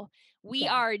level, we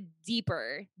Yeah. are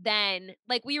deeper than,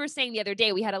 like we were saying the other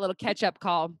day, we had a little catch up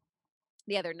call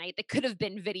the other night that could have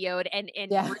been videoed and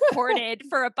Yeah. recorded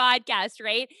for a podcast,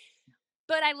 right?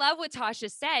 But I love what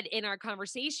Tasha said in our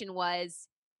conversation was,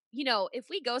 if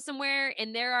we go somewhere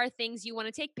and there are things you want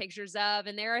to take pictures of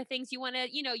and there are things you want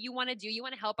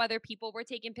to help other people, we're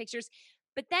taking pictures.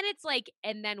 But then it's like,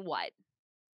 and then what?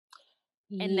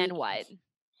 And then Ye what?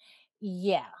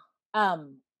 yeah.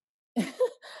 Um,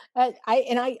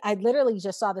 I literally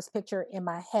just saw this picture in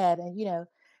my head, and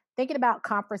thinking about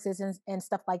conferences and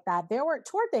stuff like that. There were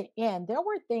toward the end, there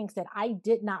were things that I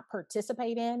did not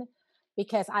participate in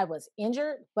because I was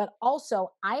injured, but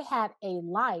also I had a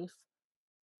life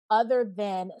other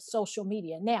than social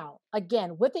media. Now,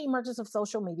 again, with the emergence of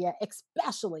social media,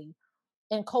 especially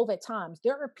in COVID times,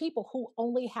 there are people who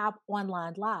only have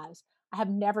online lives. I have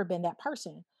never been that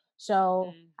person.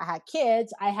 So Mhm. I had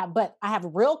kids, but I have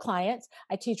real clients.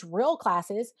 I teach real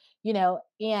classes, and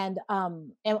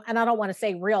I don't want to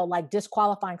say real like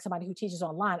disqualifying somebody who teaches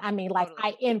online. I mean, like I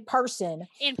Totally. in person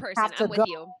In person, have to I'm go with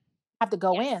you. have to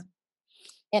go Yes. in.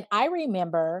 And I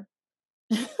remember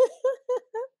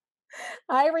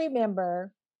I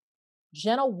remember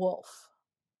Jenna Wolf.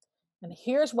 And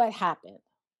here's what happened.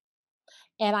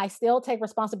 And I still take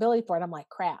responsibility for it. I'm like,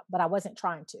 crap, but I wasn't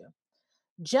trying to.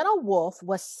 Jenna Wolf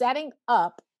was setting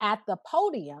up at the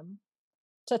podium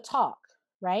to talk,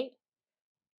 right?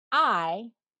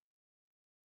 I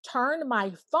turned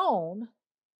my phone.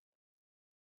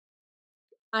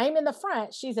 I'm in the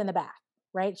front, she's in the back,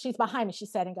 right? She's behind me,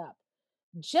 she's setting up.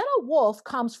 Jenna Wolf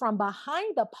comes from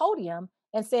behind the podium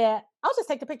and said, I'll just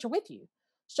take the picture with you.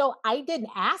 So I didn't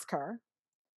ask her.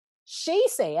 She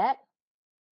said,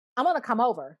 I'm going to come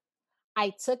over.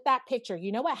 I took that picture.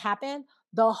 You know what happened?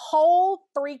 The whole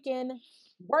freaking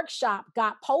workshop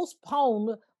got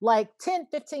postponed like 10,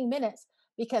 15 minutes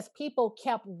because people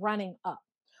kept running up.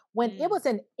 When it Mm, was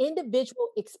an individual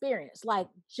experience, like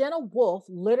Jenna Wolf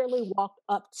literally walked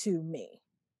up to me.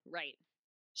 right,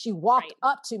 She walked right.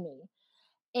 up to me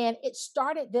and it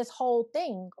started this whole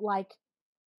thing like,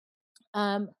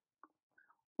 um,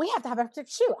 we have to have a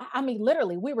shoot. I mean,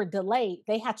 literally, we were delayed.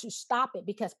 They had to stop it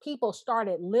because people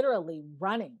started literally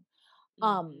running.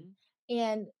 Um, Mhm.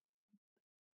 and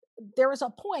there was a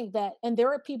point that, and there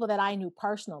were people that I knew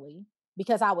personally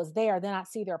because I was there, then I'd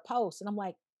see their posts and I'm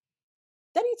like,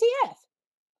 WTF.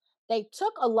 They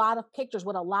took a lot of pictures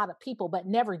with a lot of people, but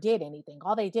never did anything.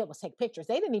 All they did was take pictures.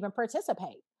 They didn't even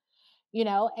participate,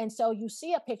 And so you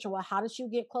see a picture. Well, how did you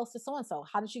get close to so and so?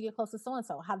 How did you get close to so and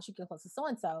so? How did you get close to so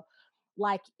and so?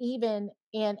 Like even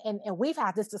and we've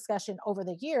had this discussion over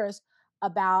the years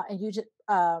about, and you just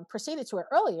proceeded to it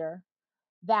earlier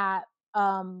that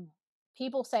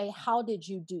people say, "How did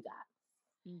you do that?"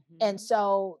 And Mhm.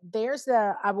 so there's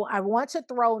I want to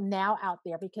throw now out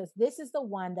there because this is the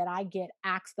one that I get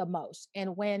asked the most.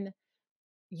 And when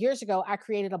years ago I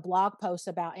created a blog post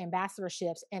about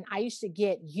ambassadorships, and I used to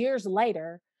get years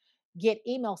later get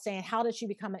emails saying, "How did you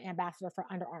become an ambassador for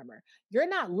Under Armour?" You're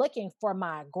not looking for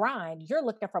my grind, you're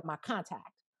looking for my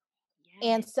contact.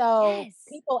 And Yes, so yes.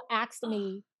 people asked Ugh.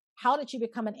 me, "How did you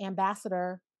become an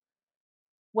ambassador?"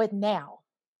 with now.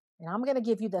 And I'm going to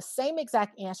give you the same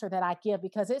exact answer that I give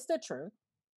because it's the truth.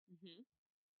 Mhm.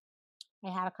 I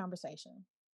had a conversation.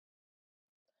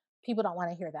 People don't want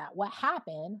to hear that. What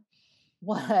happened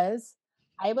was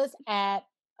I was at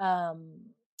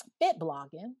Fit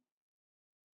Blogging,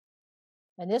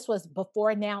 and this was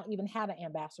before Now even had an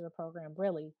ambassador program,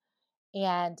 really.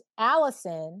 And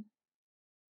Allison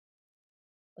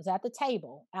was at the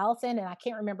table. Allison and I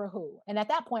can't remember who. And at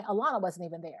that point, Alana wasn't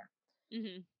even there.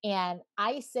 Mhm. And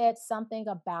I said something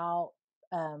about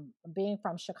being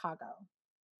from Chicago.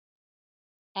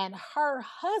 And her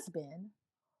husband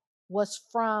was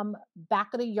from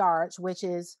Back of the Yards, which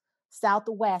is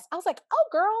Southwest. I was like, oh,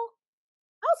 girl.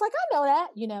 I was like, I know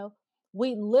that.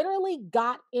 We literally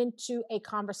got into a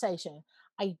conversation.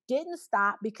 I didn't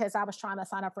stop because I was trying to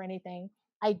sign up for anything.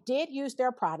 I did use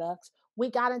their products. We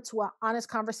got into an honest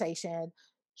conversation.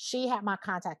 She had my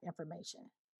contact information.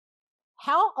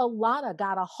 How Alana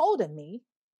got a hold of me,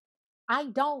 I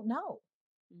don't know.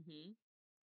 Mhm.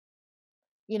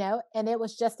 And it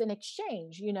was just an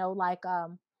exchange, like,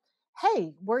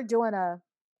 hey, we're doing a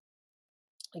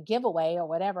giveaway or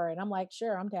whatever. And I'm like,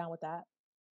 sure, I'm down with that.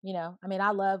 I mean,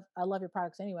 I love your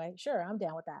products anyway. Sure, I'm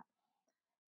down with that.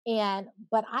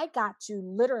 But I got to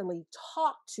literally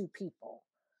talk to people.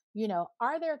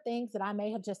 Are there things that I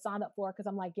may have just signed up for because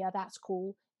I'm like, yeah, that's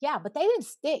cool. Yeah, but they didn't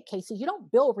stick, Casey. You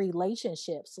don't build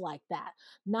relationships like that,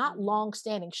 not Mhm. long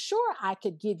standing. Sure, I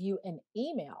could give you an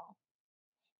email,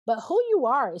 but who you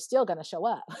are is still going to show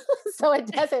up. So it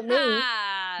doesn't mean,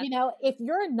 if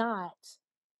you're not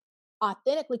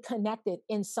authentically connected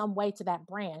in some way to that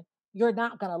brand, you're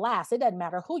not going to last. It doesn't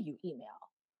matter who you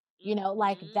email,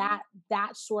 like Mhm.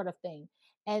 that sort of thing.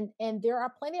 And there are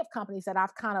plenty of companies that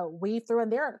I've kind of weaved through,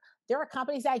 and there are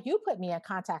companies that you put me in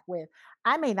contact with.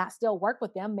 I may not still work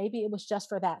with them. Maybe it was just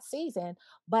for that season,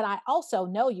 but I also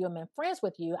know you. I'm friends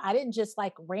with you. I didn't just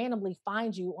like randomly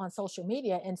find you on social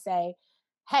media and say,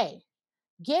 hey,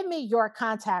 give me your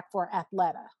contact for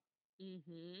Athleta.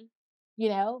 Mhm.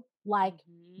 Like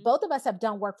Mhm. both of us have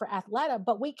done work for Athleta,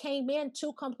 but we came in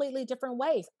two completely different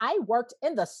ways. I worked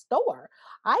in the store.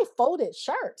 I folded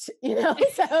shirts,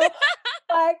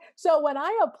 so when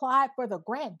I applied for the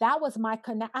grant, that was my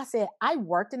connect. I said, I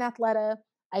worked in Athleta.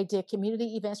 I did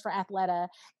community events for Athleta,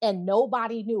 and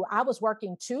nobody knew I was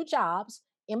working two jobs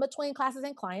in between classes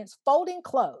and clients, folding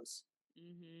clothes.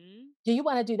 Mhm. Do you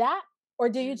want to do that? Or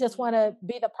do you just want to Mhm.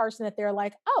 be the person that they're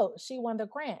like, oh, she won the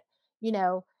grant? You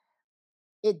know,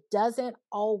 it doesn't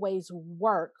always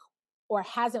work or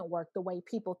hasn't worked the way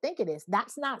people think it is.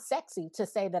 That's not sexy to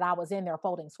say that I was in there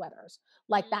folding sweaters.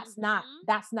 Like Mhm.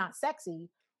 that's not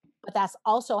sexy, but that's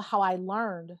also how I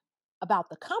learned about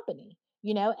the company,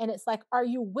 and it's like, are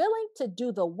you willing to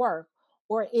do the work,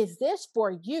 or is this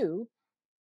for you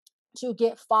to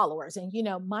get followers? And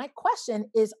my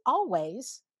question is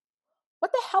always,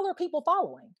 what the hell are people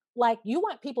following? Like, you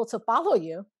want people to follow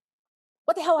you.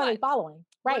 What the hell are they What? following?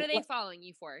 What Right. are they following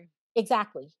you for?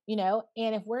 Exactly.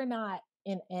 And if we're not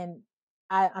and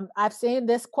I've seen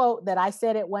this quote that I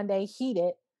said it one day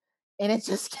heated, and it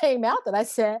just came out that I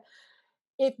said,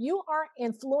 if you aren't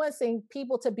influencing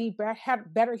people to be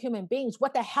better human beings,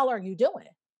 what the hell are you doing?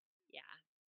 Yeah.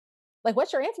 Like,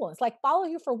 what's your influence? Like, follow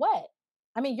you for what?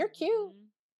 I mean, you're cute,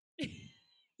 Mhm.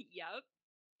 Yep.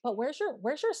 but where's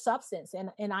your substance?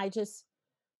 And I just,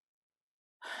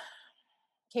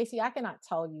 Casey, I cannot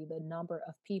tell you the number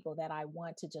of people that I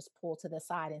want to just pull to the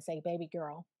side and say, baby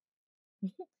girl,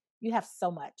 you have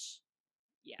so much.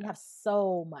 You Yeah. have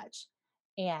so much.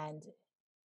 And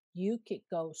you could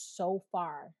go so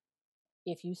far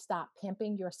if you stop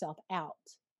pimping yourself out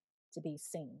to be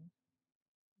seen,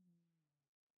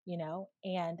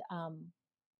 And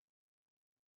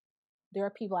there are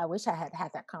people I wish I had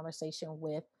had that conversation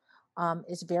with.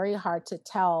 It's very hard to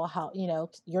tell how,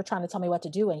 you're trying to tell me what to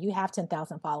do and you have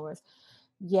 10,000 followers.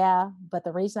 Yeah, but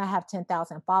the reason I have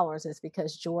 10,000 followers is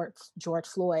because George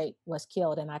Floyd was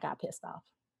killed and I got pissed off.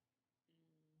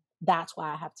 That's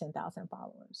why I have 10,000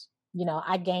 followers.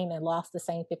 I gained and lost the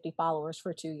same 50 followers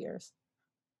for 2 years.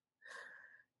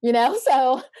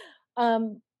 So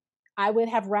um, I would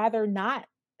have rather not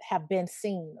have been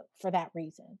seen for that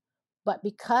reason. But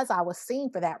because I was seen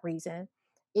for that reason,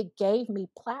 it gave me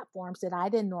platforms that I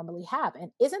didn't normally have.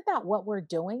 And isn't that what we're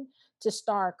doing, to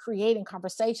start creating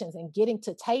conversations and getting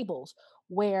to tables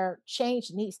where change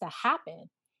needs to happen?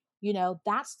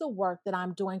 That's the work that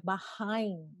I'm doing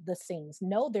behind the scenes.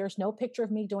 No, there's no picture of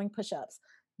me doing push ups,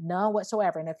 none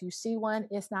whatsoever. And if you see one,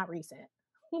 it's not recent.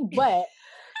 but,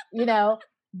 you know,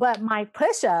 but my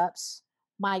push ups,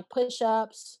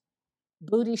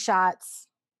 booty shots,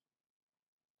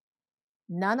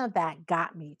 none of that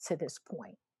got me to this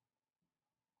point.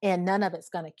 and none of it's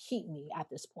going to keep me at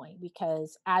this point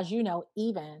because, as you know,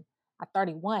 even at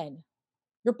 31,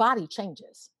 your body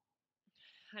changes.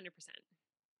 100%.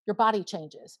 Your body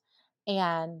changes.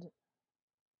 And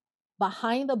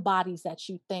behind the bodies that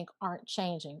you think aren't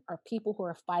changing are people who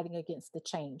are fighting against the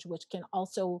change, which can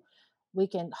also, we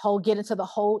can whole get into the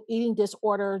whole eating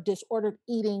disorder, disordered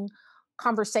eating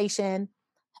conversation.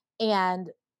 And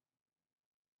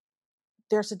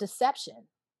there's a deception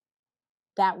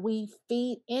that we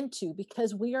feed into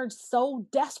because we are so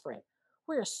desperate.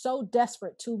 We are so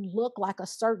desperate to look like a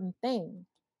certain thing.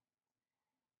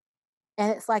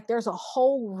 And it's like there's a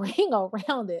whole ring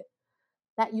around it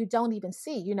that you don't even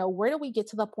see. Where do we get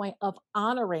to the point of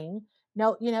honoring?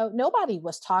 No, nobody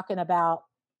was talking about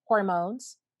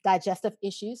hormones, digestive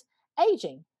issues,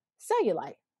 aging,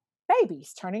 cellulite,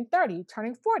 babies turning 30,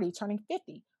 turning 40, turning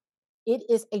 50. It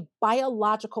is a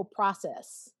biological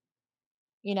process,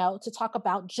 to talk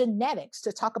about genetics,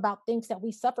 to talk about things that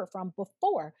we suffer from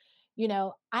before.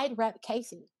 I'd read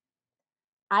Casey.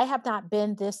 I have not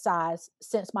been this size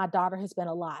since my daughter has been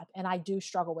alive. And I do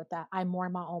struggle with that. I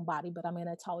mourn my own body, but I'm going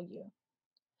to tell you,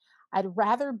 I'd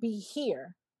rather be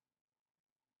here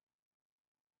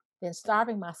than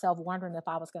starving myself, wondering if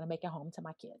I was going to make it home to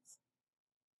my kids.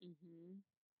 Mhm.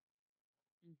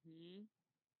 Mhm.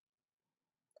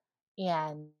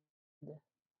 And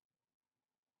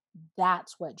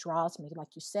that's what draws me.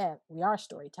 Like you said, we are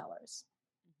storytellers.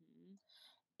 Mhm.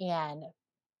 And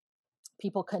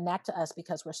people connect to us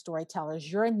because we're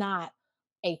storytellers. You're not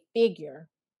a figure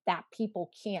that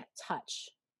people can't touch.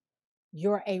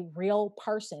 You're a real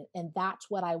person. And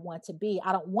that's what I want to be.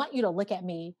 I don't want you to look at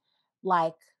me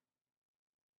like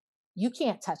you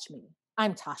can't touch me.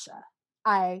 I'm Tasha.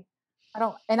 I I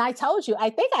don't, and I told you, I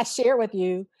think I share with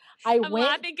you, I I'm went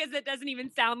laughing because it doesn't even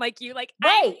sound like you. Like, I'm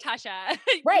right, Tasha.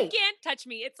 You right. can't touch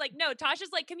me. It's like, no,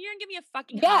 Tasha's like, come here and give me a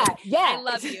fucking Yeah, hug. I yeah.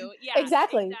 love you. Yeah,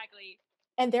 Exactly. exactly.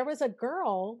 And there was a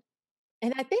girl,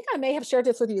 and I think I may have shared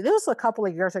this with you. This was a couple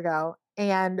of years ago,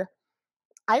 and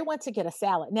I went to get a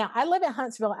salad. Now, I live in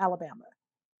Huntsville, Alabama.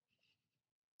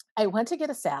 I went to get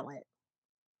a salad.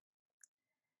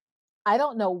 I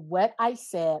don't know what I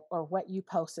said or what you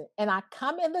posted. And I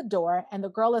come in the door, and the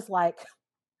girl is like,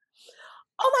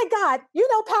 "Oh my God,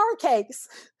 power cakes."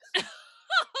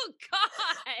 Oh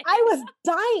God. I was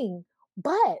dying,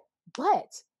 but,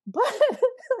 but,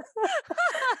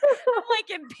 I'm like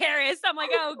embarrassed. I'm like,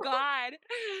 oh God.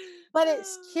 but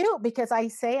it's cute because I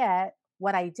said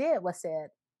what I did was said,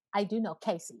 I do know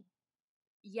Casey,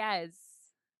 Yes.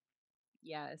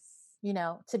 Yes.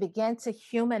 to begin to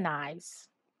humanize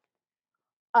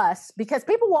us because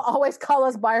people will always call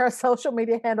us by our social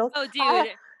media handles. Oh,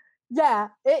 dude. Yeah,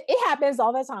 it happens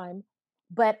all the time.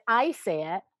 But I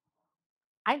said,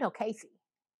 I know Casey.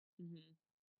 Mhm.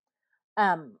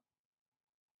 Um,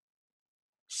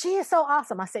 she is so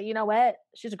awesome. I said, you know what?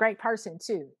 She's a great person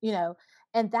too,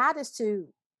 and that is to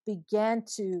begin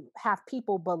to have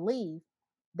people believe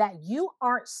that you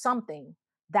aren't something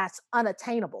that's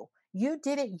unattainable. You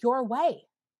did it your way.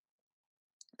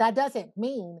 That doesn't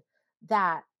mean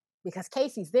that because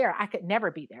Casey's there, I could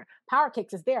never be there. Power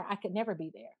Kicks is there, I could never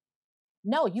be there.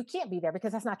 No, you can't be there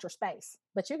because that's not your space,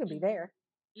 but you can be Mhm. there.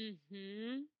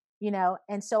 Mhm.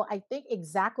 And so I think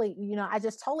exactly, I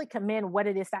just totally commend what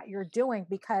it is that you're doing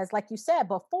because like you said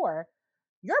before,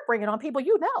 you're bringing on people,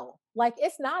 like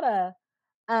it's not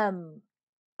um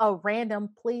a random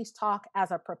please talk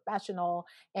as a professional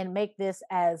and make this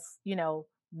as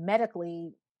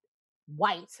medically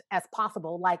white as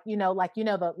possible,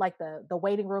 the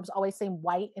waiting rooms always seem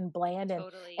white and bland, and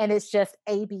Totally. it's just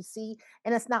ABC,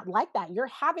 and it's not like that. You're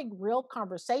having real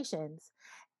conversations,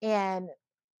 and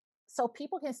so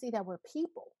people can see that we're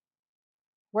people.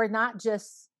 We're not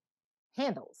just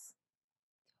handles,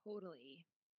 Totally.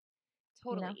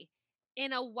 you know? Totally.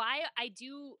 In a while,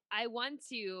 I want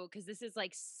to, because this is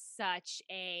like such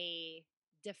a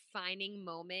defining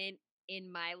moment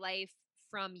in my life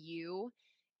from you,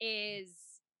 is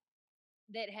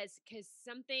that has, because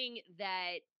something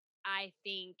that I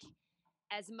think,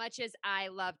 as much as I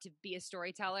love to be a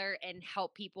storyteller and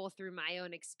help people through my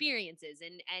own experiences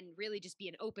and really just be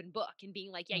an open book and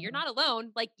being like, yeah, you're Mhm, not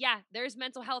alone. Like, yeah, there's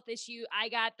mental health issue. I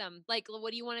got them. Like,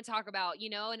 what do you want to talk about?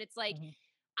 And it's like, mhm.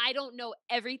 I don't know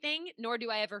everything, nor do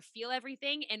I ever feel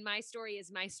everything. And my story is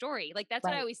my story. Like, that's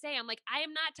what I Right, always say. I'm like, I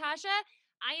am not Tasha.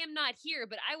 I am not here,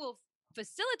 but I will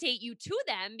facilitate you to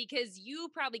them because you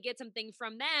probably get something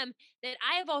from them that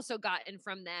I have also gotten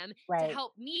from them to right.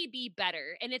 help me be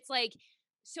better. And it's like,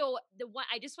 so the one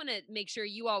I just want to make sure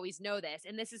you always know this,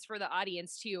 and this is for the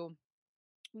audience too.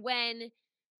 When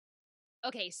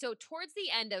okay, so towards the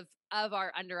end of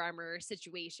our Under Armour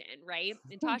situation, right?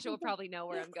 And Tasha will probably know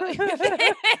where I'm going with this.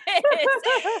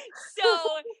 So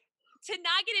to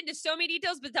not get into so many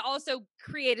details, but to also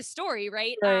create a story,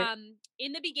 right? Right.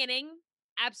 In the beginning,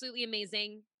 absolutely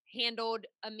amazing, handled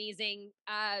amazing.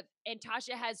 And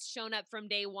Tasha has shown up from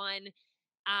day one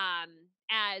um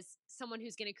as someone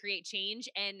who's going to create change,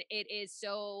 and it is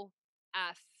so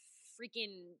uh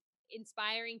freaking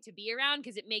inspiring to be around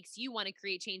because it makes you want to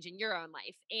create change in your own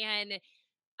life.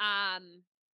 Um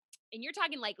and you're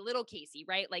talking like little Casey,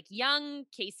 right? Like young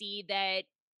Casey that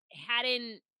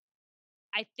hadn't,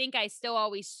 I think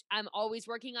I'm always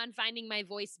working on finding my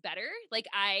voice better.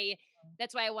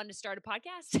 That's why I wanted to start a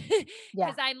podcast Yeah.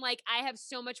 because I'm like, I have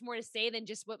so much more to say than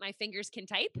just what my fingers can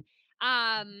type.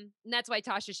 And that's why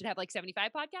Tasha should have like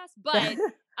 75 podcasts. But,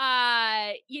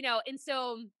 and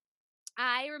so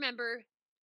I remember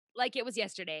like it was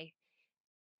yesterday,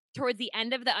 towards the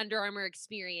end of the Under Armour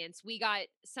experience, we got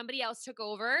somebody else took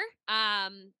over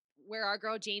where our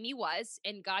girl Jamie was,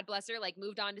 and God bless her, like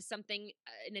moved on to something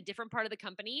in a different part of the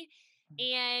company.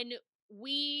 And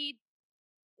we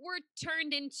were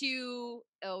turned into,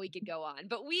 oh, we could go on,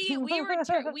 but we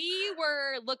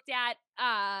were looked at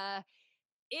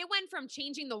it went from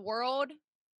changing the world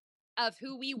of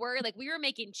who we were, like we were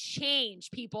making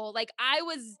change, people.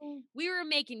 We were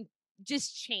making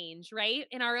just change, right?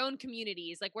 In our own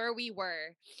communities, like where we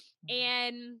were.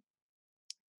 And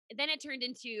then it turned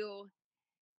into,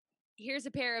 here's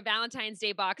a pair of Valentine's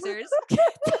Day boxers.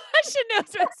 Tasha knows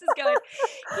where this is going.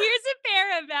 Here's a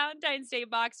pair of Valentine's Day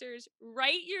boxers.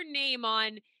 Write your name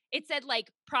on. It said like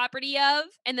property of,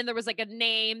 and then there was like a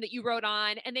name that you wrote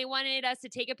on, and they wanted us to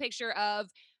take a picture of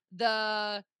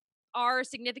the our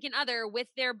significant other with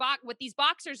with these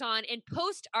boxers on and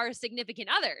post our significant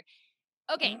other.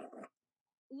 Okay,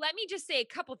 let me just say a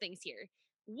couple things here.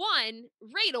 One,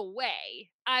 right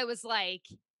away, I was like,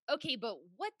 okay, but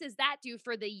what does that do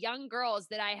for the young girls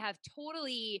that I have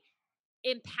totally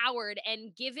empowered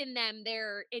and given them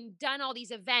and done all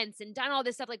these events and done all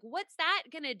this stuff? Like, what's that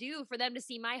gonna do for them to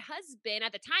see my husband?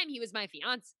 At the time, he was my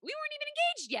fiance. We weren't even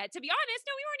engaged yet, to be honest.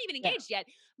 No, we weren't even Yeah. engaged yet.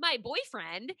 My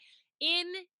boyfriend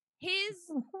in his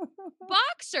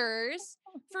boxers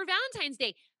for Valentine's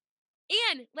Day.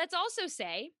 And let's also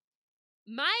say,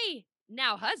 my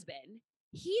now husband,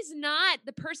 he's not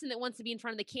the person that wants to be in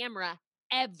front of the camera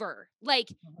ever. Like,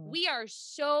 Mhm. we are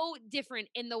so different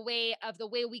in the way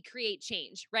we create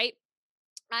change, right?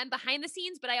 I'm behind the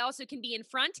scenes, but I also can be in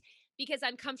front because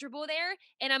I'm comfortable there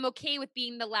and I'm okay with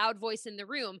being the loud voice in the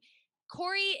room.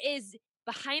 Corey is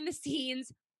behind the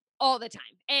scenes all the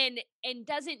time and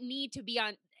doesn't need to be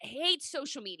on, hates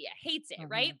social media, hates it,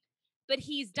 right? Mhm. But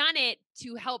he's done it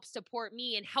to help support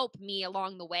me and help me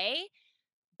along the way,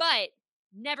 but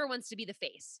never wants to be the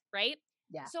face, right?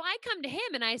 Yeah. So I come to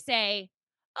him and I say,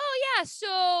 "Oh yeah,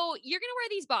 so you're going to wear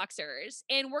these boxers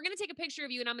and we're going to take a picture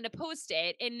of you and I'm going to post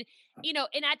it." And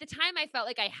and at the time I felt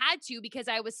like I had to because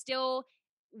I was still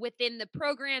within the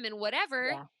program and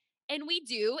whatever. Yeah. And we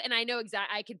do, and I know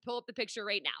exactly, I could pull up the picture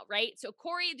right now, right? So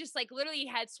Corey just like literally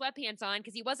had sweatpants on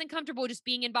because he wasn't comfortable just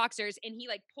being in boxers, and he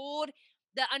like pulled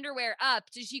the underwear up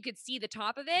so you could see the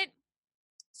top of it.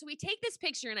 So we take this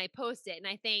picture and I post it and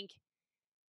I think,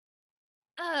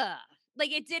 ugh,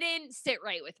 like it didn't sit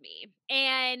right with me.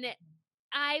 And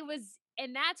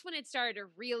that's when it started to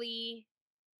really,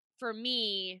 for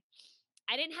me,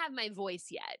 I didn't have my voice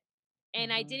yet.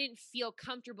 And I Mhm. didn't feel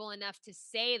comfortable enough to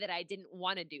say that I didn't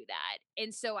want to do that.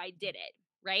 And so I did it,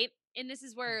 right? And this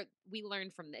is where we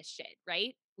learn from this shit,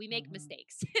 right? We make Mhm.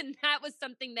 mistakes. And that was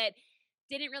something that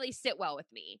didn't really sit well with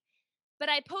me. But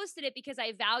I posted it because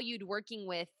I valued working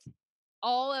with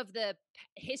all of the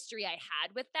history I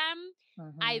had with them.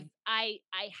 Mhm. I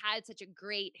had such a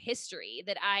great history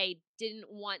that I didn't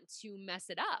want to mess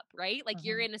it up, right? Like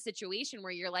you're Mhm. in a situation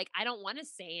where you're like, I don't want to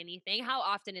say anything. How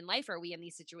often in life are we in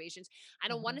these situations? I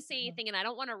don't want Mhm. to say Mhm. anything and I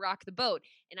don't want to rock the boat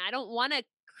and I don't want to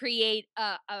create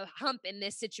a hump in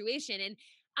this situation. And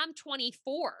I'm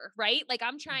 24, right? Like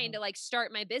I'm trying Mhm. to like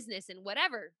start my business and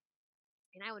whatever.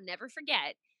 And I will never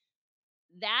forget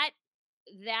that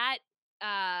that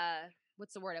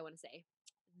what's the word I want to say?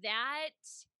 That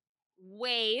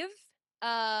wave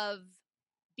of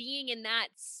being in that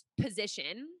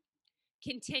position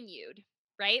continued,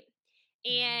 right? Mhm.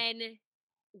 And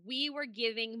we were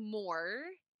giving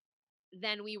more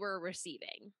than we were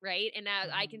receiving, right? And now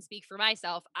I can Mhm. speak for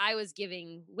myself. I was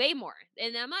giving way more.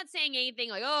 And I'm not saying anything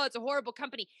like, oh, it's a horrible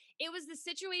company. It was the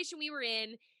situation we were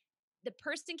in. The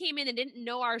person came in and didn't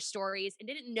know our stories and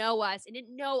didn't know us and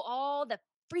didn't know all the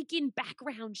freaking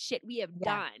background shit we have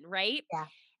Yeah. done, right? Yeah.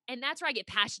 And that's where I get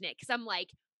passionate because I'm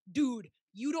like, dude,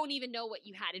 you don't even know what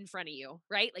you had in front of you,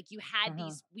 right? Like you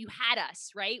Mhm. had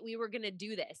us, right? We were going to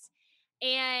do this.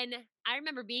 And I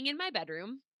remember being in my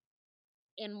bedroom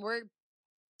and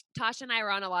Tasha and I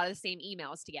were on a lot of the same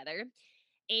emails together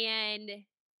and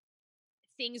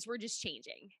things were just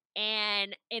changing.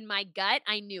 And in my gut,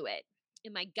 I knew it.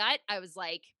 In my gut, I was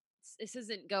like, this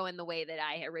isn't going the way that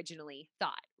I originally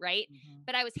thought, right? Mhm.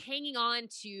 But I was hanging on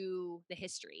to the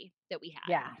history that we had.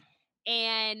 Yeah.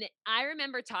 And I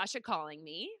remember Tasha calling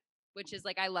me, which is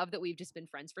like, I love that we've just been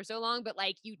friends for so long, but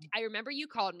like I remember you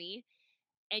called me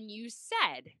and you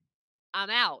said, I'm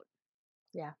out.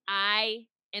 Yeah. I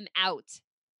am out.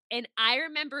 And I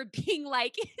remember being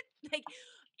like, like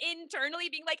internally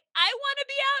being like, I want to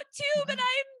be out too, but Mhm.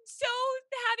 I'm so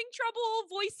having trouble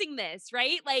voicing this,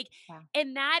 right? Like, Yeah.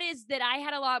 and that is that I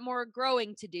had a lot more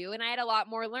growing to do and I had a lot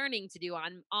more learning to do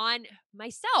on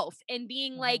myself and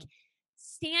being like, Mhm.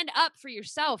 stand up for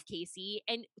yourself, Casey.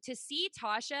 And to see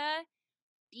Tasha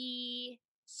be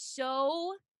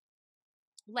so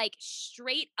like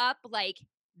straight up like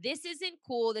this isn't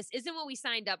cool, this isn't what we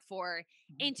signed up for,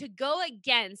 Mhm. and to go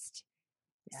against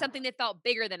Yeah. something that felt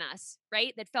bigger than us,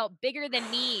 right? That felt bigger than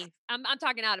me. I'm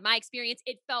talking out of my experience.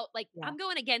 It felt like Yeah. I'm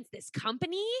going against this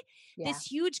company, Yeah. this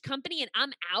huge company, and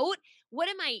I'm out. What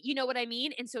am I, you know what I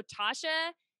mean? And so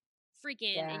Tasha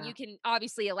freaking, and Yeah. you can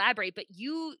obviously elaborate, but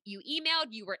you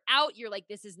emailed, you were out, you're like,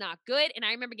 this is not good. And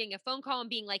I remember getting a phone call and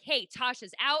being like, hey,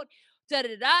 Tasha's out, da da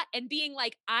da, da, and being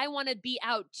like, I want to be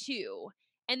out too.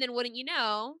 And then wouldn't you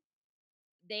know,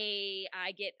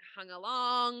 I get hung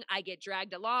along, I get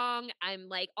dragged along. I'm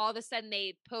like, all of a sudden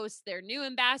they post their new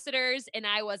ambassadors, and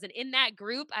I wasn't in that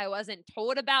group. I wasn't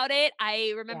told about it.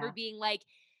 I remember Yeah. being like,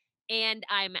 and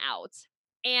I'm out.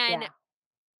 And Yeah.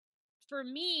 for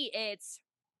me, it's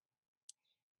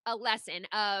a lesson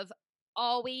of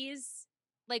always,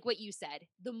 like what you said,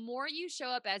 the more you show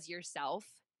up as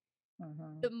yourself,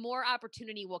 the Mhm. more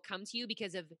opportunity will come to you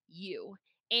because of you.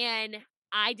 And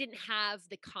I didn't have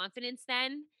the confidence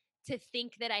then to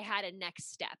think that I had a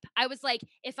next step. I was like,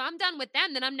 if I'm done with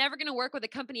them, then I'm never going to work with a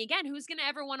company again. Who's going to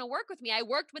ever want to work with me? I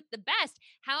worked with the best.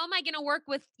 How am I going to work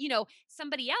with,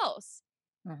 somebody else?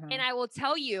 And Mhm. I will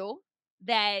tell you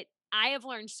that I have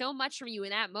learned so much from you in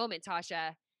that moment,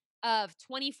 Tasha, of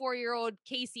 24-year-old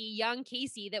Casey, young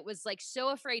Casey, that was like so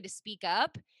afraid to speak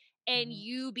up, and Mhm.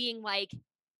 you being like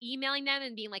emailing them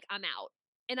and being like, I'm out.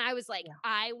 And I was like, Yeah.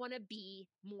 I want to be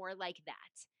more like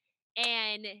that.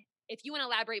 And if you want to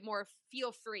elaborate more,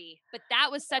 feel free. But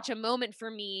that was such a moment for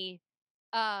me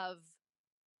of,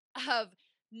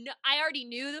 no, I already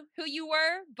knew who you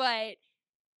were, but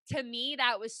to me,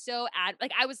 that was so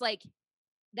like, I was like,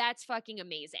 that's fucking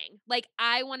amazing. Like,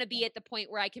 I want to Yeah. be at the point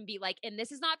where I can be like, and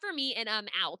this is not for me, and I'm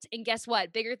out. And guess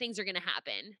what? Bigger things are going to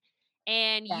happen.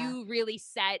 And Yeah. you really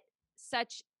set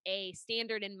such a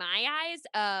standard in my eyes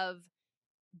of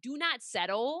do not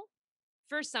settle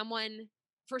for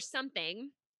for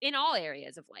something in all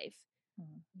areas of life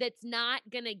Mhm. that's not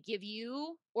going to give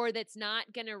you, or that's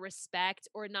not going to respect,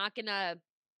 or not going to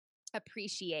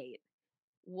appreciate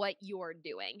what you're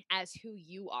doing as who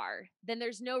you are, then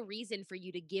there's no reason for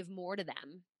you to give more to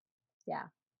them. Yeah.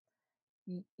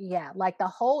 Yeah, like the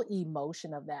whole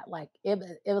emotion of that, like it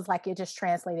was like it just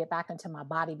translated back into my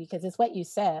body because it's what you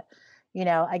said.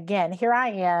 Again, here I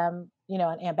am,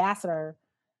 an ambassador,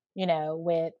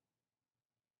 with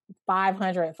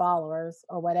 500 followers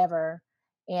or whatever,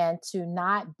 and to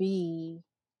not be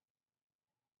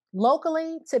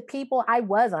locally to people. I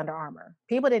was Under Armour.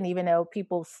 People didn't even know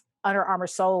Under Armour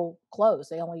sold clothes.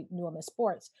 They only knew them as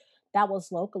sports. That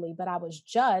was locally, but I was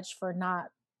judged for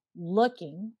not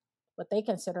looking what they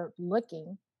considered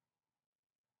looking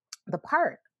the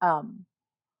part.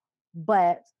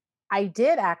 But I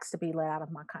did ask to be let out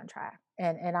of my contract,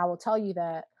 and I will tell you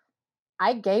that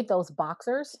I gave those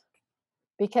boxers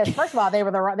because first of all they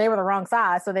were the wrong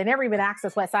size, so they never even asked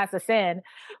us what size to send.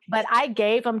 But I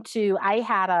gave them to. I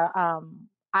had a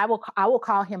I will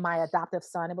call him my adoptive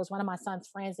son. It was one of my son's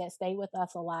friends that stayed with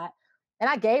us a lot, and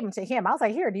I gave them to him. I was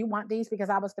like, "Here, do you want these?" Because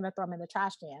I was going to throw them in the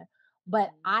trash can. But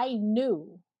Mhm. I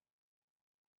knew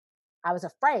I was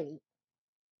afraid.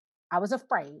 I was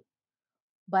afraid,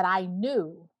 but I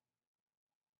knew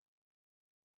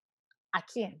I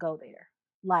can't go there.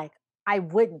 Like, I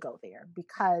wouldn't go there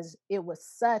because it was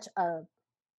such a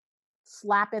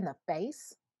slap in the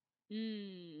face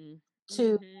Mm.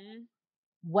 to Mhm.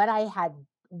 what I had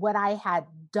what I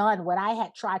had done, what I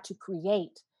had tried to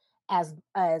create as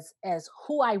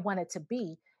who I wanted to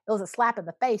be. It was a slap in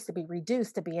the face to be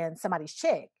reduced to being somebody's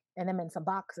chick and them in some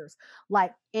boxers.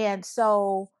 Like, and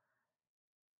so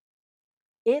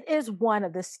it is one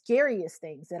of the scariest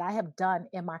things that I have done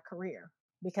in my career.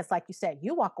 because like you said,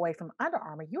 you walk away from Under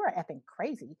Armour, you are effing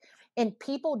crazy. And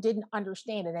people didn't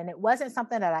understand it. And it wasn't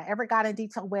something that I ever got in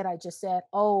detail with. I just said,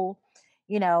 oh,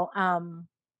 you know,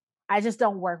 I just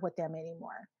don't work with them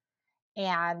anymore.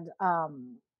 And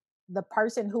the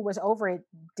person who was over it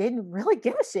didn't really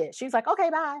give a shit. She's like, okay,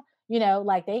 bye.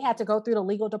 Like they had to go through the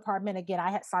legal department again.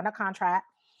 I had signed a contract.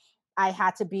 I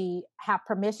had to have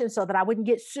permission so that I wouldn't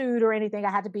get sued or anything.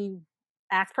 I had to be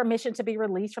ask permission to be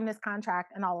released from this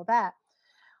contract and all of that.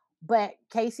 But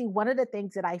Casey, one of the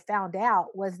things that I found out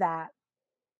was that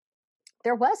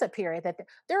there was a period that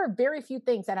there are very few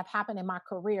things that have happened in my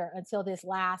career until this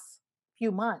last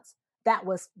few months that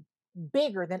was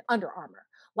bigger than Under Armour.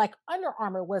 Like Under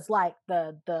Armour was like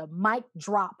the mic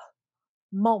drop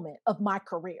moment of my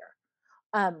career.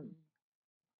 Um,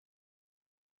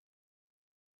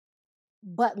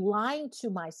 but lying to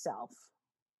myself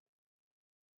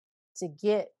to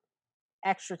get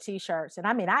extra t-shirts, and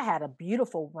I mean I had a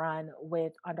beautiful run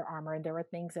with Under Armour and there were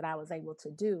things that I was able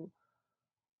to do.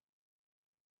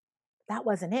 That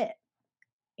wasn't it.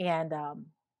 And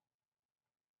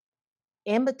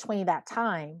in between that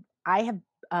time,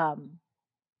 um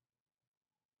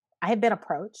I have been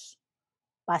approached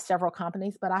by several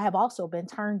companies, but I have also been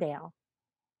turned down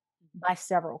by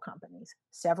several companies,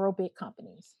 several big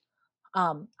companies.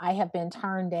 I have been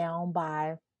turned down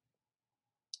by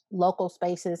local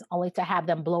spaces only to have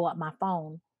them blow up my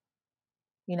phone.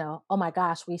 Oh my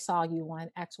gosh, we saw you on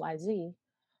XYZ.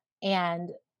 And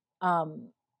um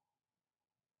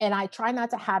and I try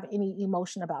not to have any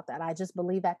emotion about that. I just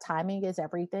believe that timing is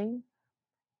everything.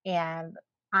 And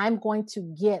I'm going to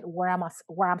get where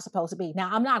I'm supposed to be. Now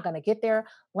I'm not going to get there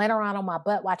laying around on my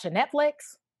butt watching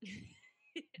Netflix,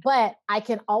 but I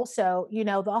can also,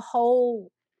 the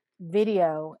whole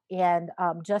video. And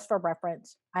just for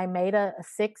reference, I made a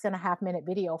 6.5 minute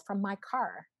video from my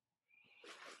car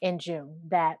in June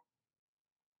that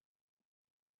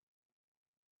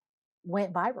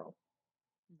went viral.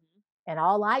 And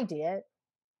all I did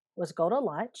was go to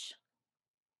lunch,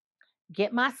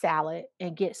 get my salad,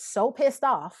 and get so pissed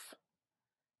off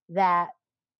that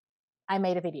I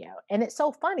made a video. And it's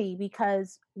so funny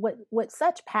because with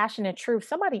such passion and truth,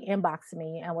 somebody inboxed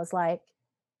me and was like,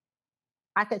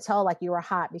 I could tell like you were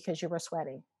hot because you were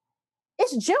sweating.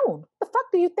 It's June. The fuck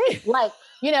do you think? Like,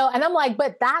 and I'm like,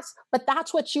 but that's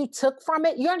what you took from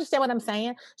it. You understand what I'm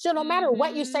saying? So no matter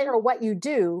what you say or what you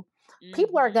do,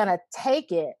 people are gonna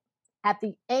take it at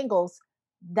the angles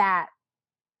that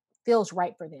feels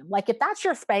right for them. Like if that's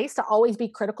your space to always be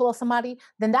critical of somebody,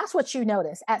 then that's what you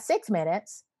notice. At 6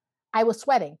 minutes, I was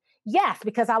sweating. Yes,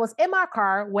 because I was in my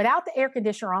car without the air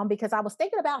conditioner on because I was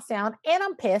thinking about sound and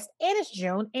I'm pissed and it's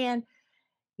June and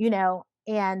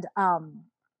and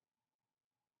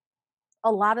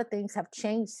a lot of things have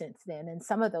changed since then and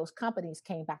some of those companies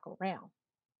came back around.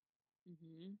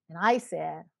 And I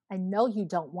said, I know you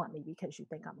don't want me because you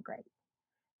think I'm great.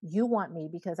 You want me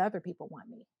because other people want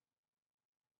me,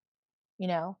 you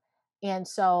know? And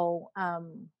so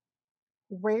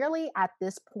rarely at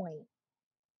this point,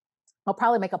 I'll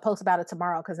probably make a post about it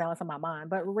tomorrow because now it's on my mind,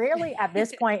 but rarely at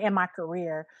this point in my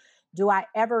career do I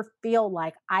ever feel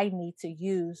like I need to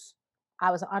use, I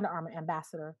was an Under Armour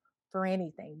ambassador for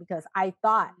anything because I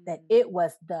thought that it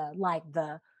was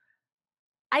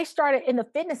I started in the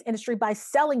fitness industry by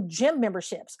selling gym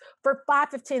memberships for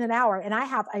 $5.15 an hour, and I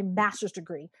have a master's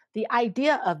degree. The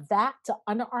idea of that to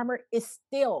Under Armour it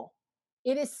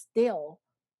is still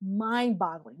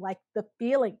mind-boggling. Like the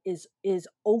feeling is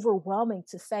overwhelming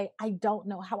to say, I don't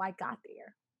know how I got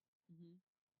there.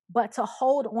 But to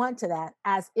hold on to that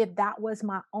as if that was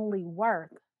my only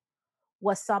worth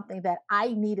was something that I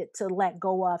needed to let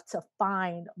go of to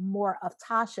find more of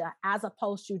Tasha, as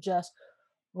opposed to just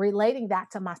relating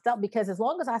that to myself. Because as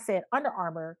long as I said Under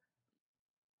Armour,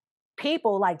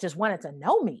 people like just wanted to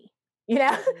know me.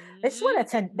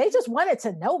 They just wanted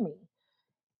to know me.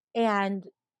 And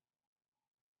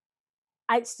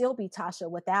I'd still be Tasha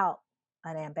without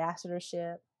an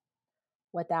ambassadorship,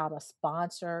 without a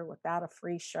sponsor, without a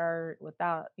free shirt,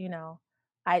 without,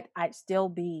 I'd still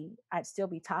be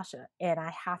Tasha. And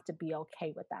I have to be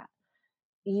okay with that.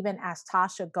 Even as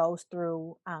Tasha goes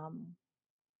through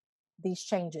these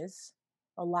changes,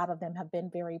 a lot of them have been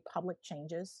very public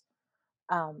changes,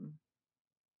 um,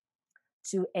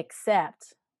 to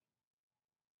accept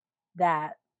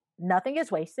that nothing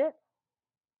is wasted.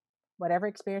 Whatever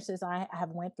experiences I have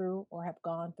went through or have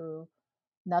gone through,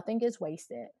 nothing is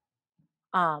wasted.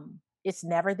 It's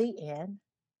never the end,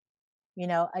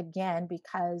 again,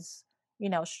 because,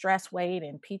 stress, weight,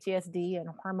 and PTSD and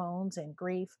hormones and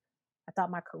grief, I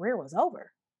thought my career was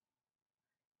over.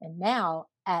 And now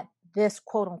at this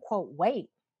quote unquote weight,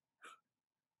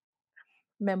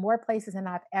 been more places than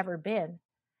I've ever been.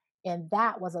 And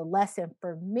that was a lesson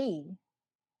for me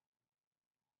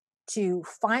to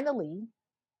finally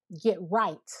get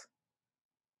right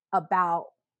about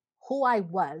who I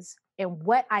was and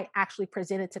what I actually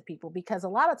presented to people. Because a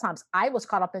lot of times I was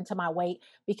caught up into my weight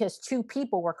because two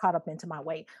people were caught up into my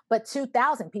weight, but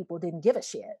 2,000 people didn't give a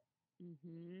shit,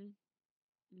 Mhm.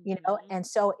 you know? Mhm. And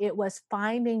so it was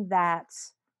finding that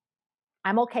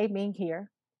I'm okay being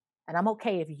here and I'm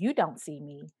okay if you don't see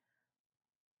me,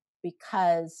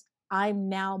 because I'm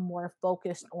now more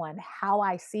focused on how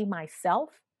I see myself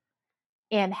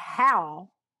and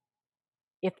how,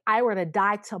 if I were to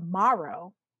die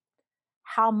tomorrow,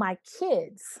 how my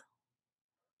kids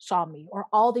saw me, or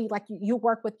all the, like, you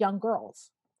work with young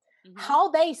girls, Mhm. how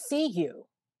they see you,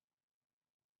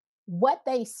 what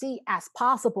they see as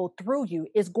possible through you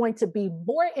is going to be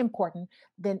more important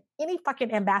than any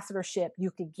fucking ambassadorship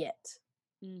you could get.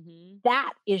 Mhm.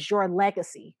 That is your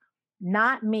legacy,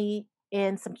 not me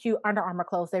in some cute Under Armour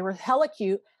clothes. They were hella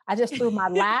cute. I just threw my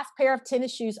last pair of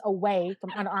tennis shoes away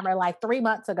from Under Armour like 3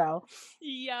 months ago.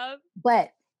 Yep.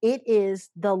 But it is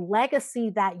the legacy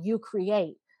that you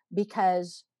create,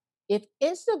 because if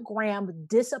Instagram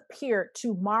disappeared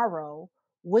tomorrow,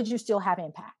 would you still have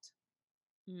impact?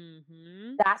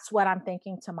 Mhm. That's what I'm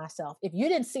thinking to myself. If you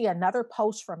didn't see another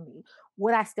post from me,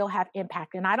 would I still have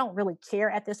impact? And I don't really care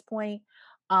at this point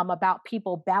about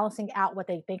people balancing out what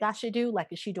they think I should do. Like,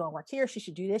 is she doing work here? She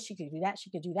should do this. She could do that. She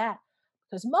could do that.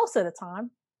 Because most of the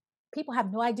time, people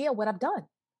have no idea what I've done,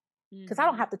 because I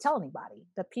don't Mhm. have to tell anybody.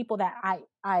 The people that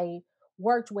I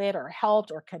worked with or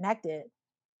helped or connected,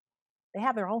 they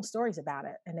have their own stories about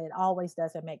it, and it always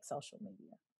doesn't make social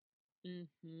media.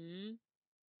 Mhm.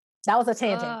 That was a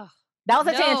tangent. Ugh. That was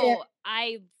a tangent. No,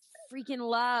 I freaking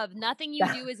love nothing you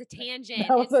do is a That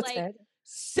tangent. was It's a like tangent.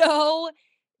 so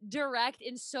direct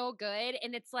and so good.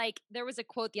 And it's like there was a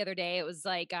quote the other day. It was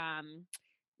like,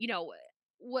 you know,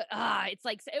 what it's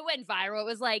like it went viral. It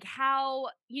was like how,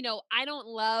 I don't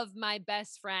love my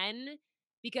best friend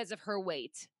because of her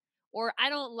weight. Or I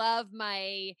don't love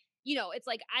my, it's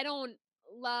like I don't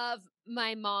love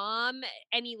my mom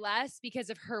any less because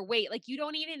of her weight. Like you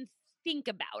don't even think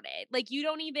about it. Like you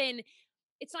don't even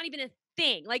it's not even a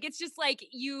thing. Like it's just like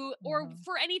you or Mhm.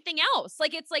 for anything else.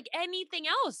 Like it's like anything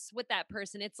else with that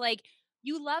person. It's like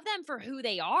you love them for who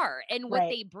they are and what Right,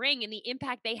 they bring and the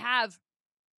impact they have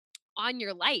on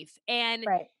your life. And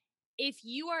right. if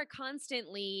you are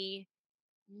constantly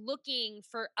looking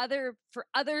for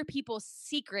other people's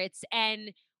secrets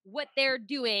and what they're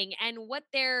doing and what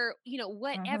they're,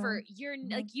 whatever,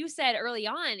 Mhm, like mhm, you said early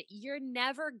on, you're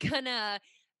never gonna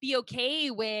be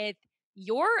okay with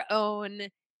your own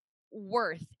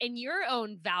worth and your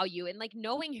own value and like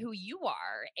knowing who you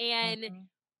are. And mhm,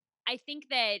 I think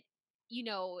that, you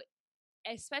know,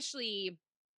 especially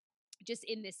just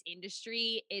in this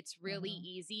industry, it's really mhm,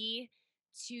 easy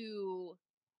to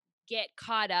get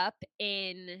caught up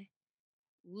in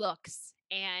looks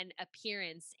and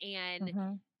appearance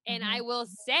mhm, and I mhm, will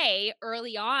say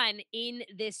early on in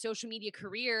this social media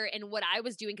career and what I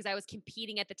was doing because I was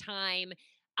competing at the time,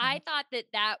 I mhm, thought that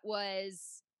that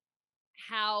was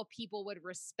how people would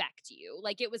respect you.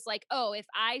 Like it was like, oh, if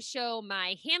I show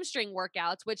my hamstring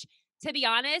workouts, which to be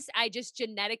honest, I just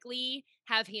genetically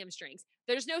have hamstrings.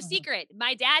 There's no mhm. secret.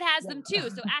 My dad has Yeah. them too.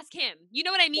 So ask him. You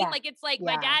know what I mean? Yeah, Like it's like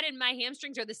my yeah, dad and my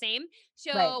hamstrings are the same.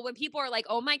 right. So when people are like,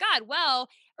 oh my God, well,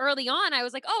 early on, I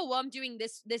was like, oh, well, I'm doing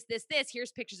this, this, this, this.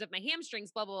 Here's pictures of my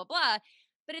hamstrings, blah, blah, blah, blah.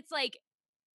 But it's like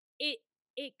it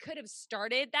it could have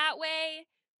started that way,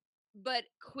 but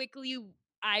quickly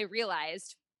I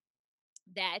realized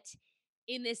that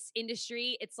in this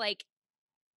industry, it's like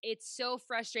it's so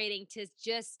frustrating to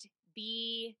just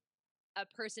be a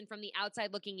person from the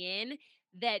outside looking in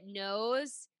that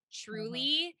knows Mhm,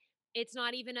 truly it's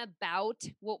not even about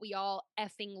what we all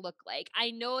effing look like.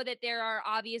 I know that there are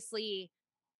obviously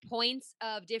points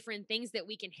of different things that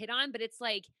we can hit on, but it's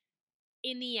like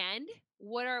in the end,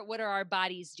 what are our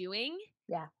bodies doing?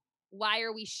 yeah. Why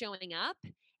are we showing up?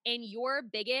 And your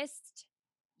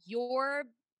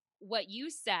what you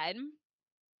said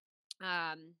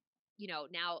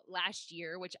now last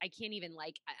year, which I can't even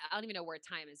like, I don't even know where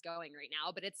time is going right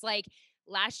now, but it's like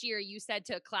last year you said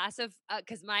to a class of,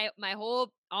 cause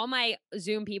all my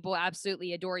Zoom people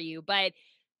absolutely adore you, but,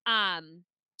 um,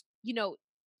 you know,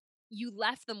 you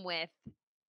left them with,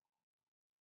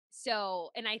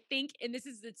 and I think, and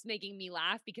it's making me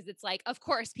laugh because it's like, of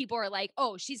course, people are like,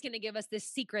 oh, she's going to give us this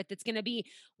secret that's going to be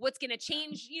what's going to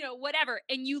change, whatever.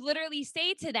 And you literally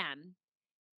say to them,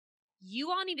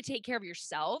 you all need to take care of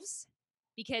yourselves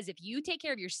because if you take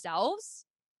care of yourselves,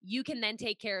 you can then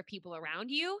take care of people around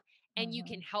you. and you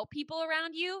can Mhm. help people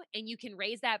around you and you can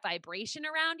raise that vibration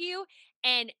around you.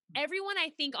 And everyone,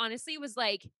 I think, honestly, was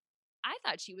like, I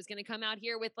thought she was going to come out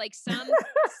here with like some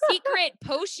secret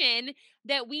potion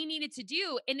that we needed to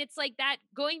do. And it's like that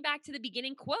going back to the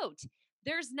beginning quote,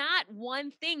 there's not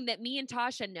one thing that me and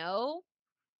Tasha know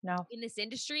No. in this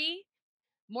industry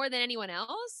more than anyone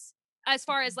else as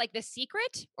far as Mhm. like the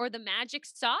secret or the magic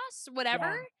sauce, whatever.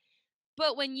 Yeah.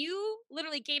 But when you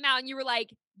literally came out and you were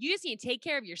like, you just need to take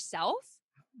care of yourself,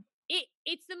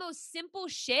 it's the most simple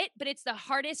shit, but it's the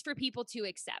hardest for people to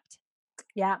accept.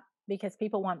 Yeah, because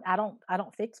people want I don't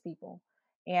fix people.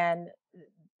 And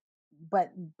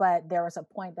but there was a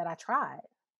point that I tried,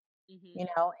 Hmm.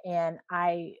 and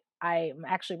I'm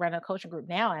actually running a coaching group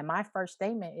now, and my first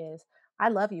statement is, I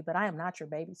love you, but I am not your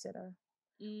babysitter.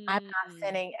 I'm not Mm.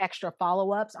 sending extra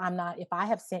follow-ups. I'm not If I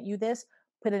have sent you this,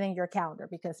 put it in your calendar,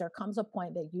 because there comes a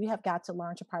point that you have got to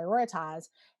learn to prioritize,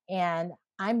 and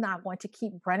I'm not going to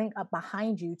keep running up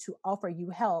behind you to offer you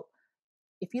help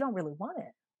if you don't really want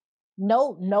it.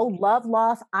 No, no love Mhm.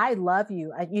 loss. I love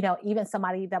you. Even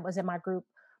somebody that was in my group,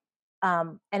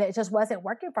 and it just wasn't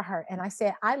working for her. And I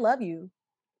said, I love you,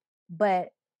 but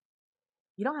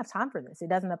you don't have time for this. It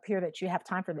doesn't appear that you have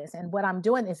time for this. And what I'm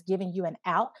doing is giving you an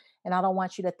out. And I don't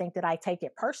want you to think that I take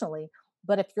it personally.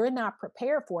 But if you're not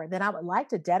prepared for it, then I would like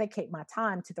to dedicate my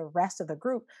time to the rest of the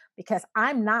group, because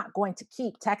I'm not going to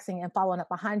keep texting and following up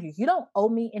behind you. You don't owe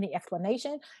me any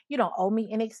explanation. You don't owe me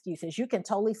any excuses. You can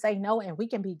totally say no and we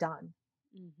can be done.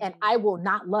 And Mhm. I will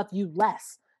not love you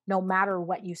less no matter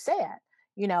what you said.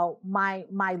 My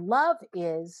love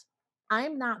is,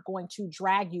 I'm not going to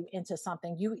drag you into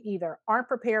something you either aren't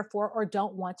prepared for or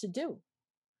don't want to do.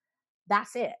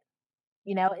 That's it.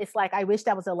 It's like, I wish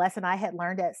that was a lesson I had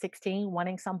learned at 16,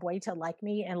 wanting some boy to like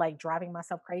me and like driving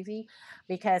myself crazy,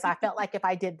 because I felt like if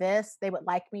I did this, they would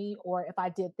like me, or if I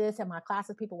did this in my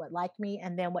classes, people would like me.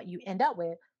 And then what you end up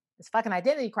with is fucking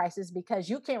identity crisis, because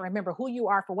you can't remember who you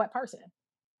are for what person.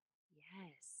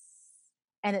 Yes.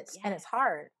 And it's Yes.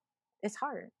 hard. It's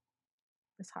hard.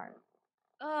 It's hard.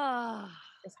 Oh,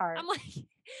 It's hard. I'm like,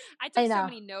 I took I so know.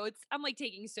 many notes. I'm like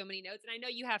taking so many notes, and I know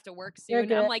you have to work You're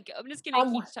soon. I'm good. like, I'm just gonna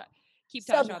Um, keep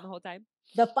so Tasha on the whole time.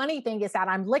 the funny thing is that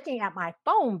I'm looking at my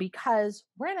phone because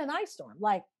we're in an ice storm.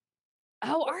 Like,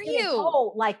 Oh, it's are getting you?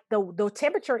 cold. Like, the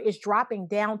temperature is dropping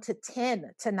down to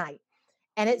 10 tonight.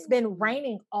 And it's been Ooh.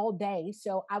 raining all day.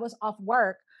 So I was off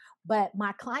work, but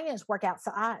my clients work out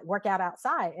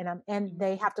outside, and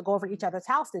they have to go over each Mhm. other's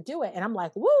house to do it. And I'm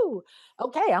like, woo,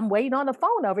 okay, I'm waiting on the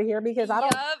phone over here because I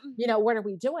don't, Yup. what are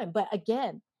we doing? But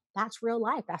again, that's real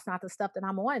life. That's not the stuff that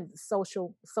I'm on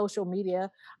social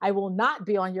media. I will not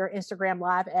be on your Instagram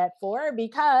live at 4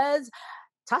 because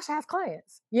Tasha has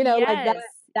clients. Like that.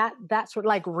 Yes. That's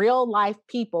like real life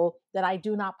people that I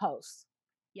do not post.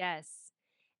 Yes.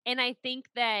 And I think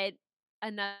that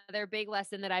another big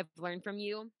lesson that I've learned from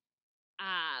you,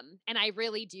 and I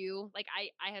really do, like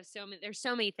I have so many there's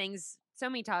so many things, so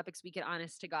many topics we could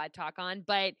honest to God talk on,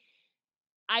 but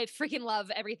I freaking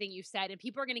love everything you said. And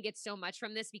people are gonna get so much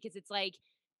from this because it's like,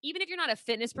 even if you're not a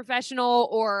fitness professional,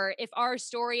 or if our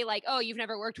story, like, oh, you've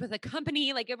never worked with a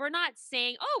company, like if we're not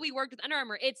saying, oh, we worked with Under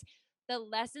Armour, it's the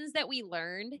lessons that we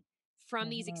learned from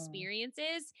these Mhm,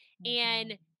 experiences. mhm.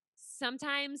 And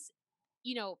sometimes,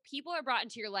 people are brought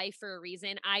into your life for a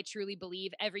reason. I truly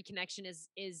believe every connection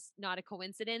is not a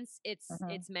coincidence. It's Mhm,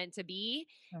 it's meant to be.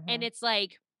 And mhm. it's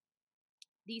like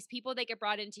these people that get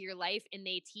brought into your life and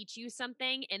they teach you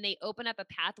something and they open up a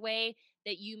pathway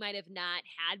that you might have not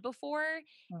had before.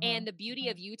 And Mhm, the beauty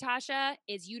of mhm. you, Tasha,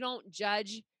 is you don't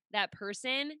judge that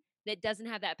person that doesn't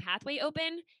have that pathway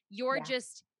open. You're Yeah,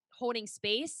 just holding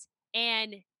space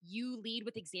and you lead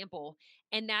with example.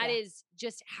 And that yeah, is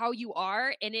just how you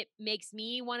are. And it makes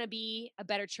me want to be a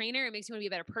better trainer. It makes me want to be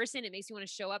a better person. It makes me want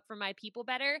to show up for my people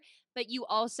better. But you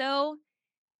also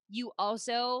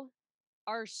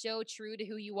are so true to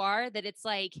who you are that it's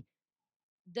like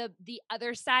the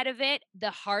other side of it,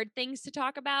 the hard things to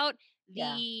talk about,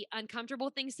 yeah, the uncomfortable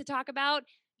things to talk about,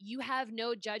 you have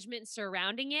no judgment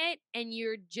surrounding it and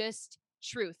you're just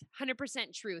truth,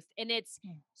 100% truth. And it's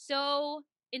mm, so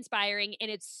inspiring and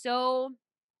it's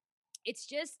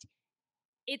just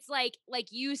it's like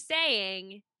you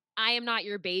saying, I am not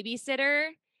your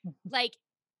babysitter. mhm, Like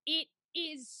it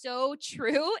is so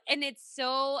true and it's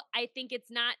so I think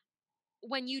it's not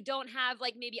when you don't have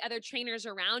like maybe other trainers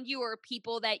around you or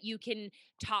people that you can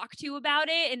talk to about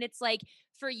it, and it's like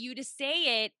for you to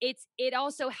say it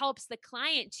also helps the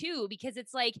client too, because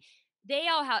it's like they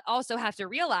also have to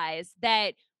realize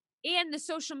that in the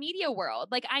social media world,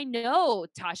 like I know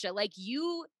Tasha, like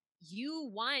you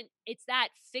want it's that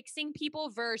fixing people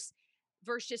versus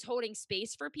versus just holding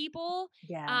space for people.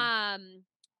 Yeah. Um,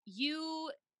 you,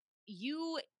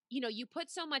 you put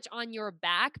so much on your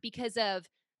back because of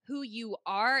who you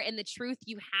are and the truth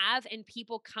you have, and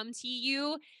people come to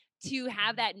you to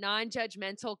have Mhm. that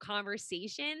non-judgmental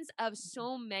conversations of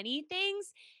so many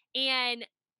things. And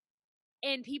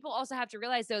people also have to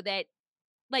realize though that,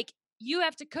 like, you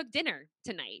have to cook dinner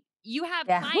tonight. You have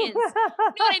Yeah. clients. You know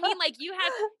what I mean? Like, Yeah.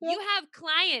 you have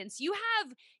clients. We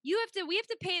have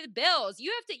to pay the bills.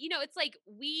 You have to, it's like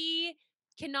we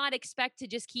cannot expect to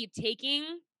just keep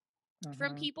taking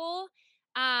from Mhm. people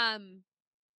um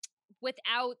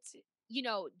without,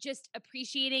 just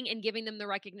appreciating and giving them the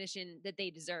recognition that they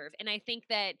deserve. And I think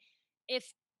that,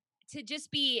 if to just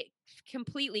be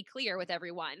completely clear with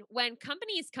everyone, when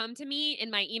companies come to me in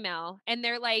my email and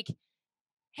they're like,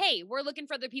 "Hey, we're looking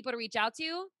for other people to reach out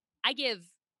to," I give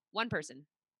one person,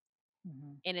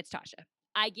 Mhm. and it's Tasha.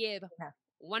 I give Yeah.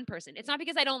 one person. It's not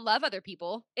because I don't love other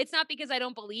people. It's not because I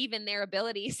don't believe in their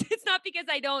abilities. It's not because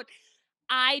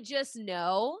I just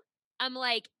know. I'm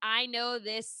like, I know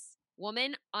this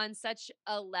woman on such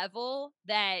a level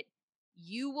that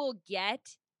you will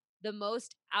get the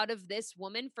most out of this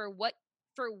woman for what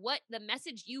the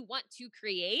message you want to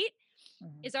create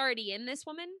Mhm. is already in this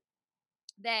woman,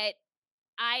 that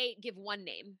I give one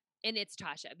name, and it's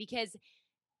Tasha, because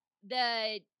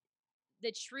the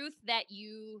the truth that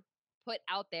you put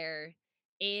out there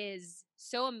is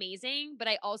so amazing. But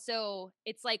I also,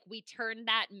 it's like we turn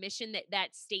that mission,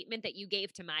 that statement that you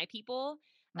gave to my people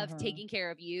of Mhm. taking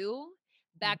care of you,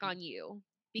 back Mhm. on you.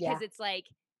 Because Yeah. it's like,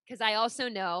 because I also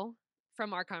know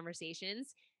from our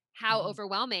conversations how Mhm.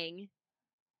 overwhelming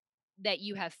that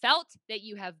you have felt, that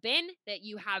you have been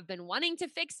wanting to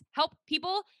help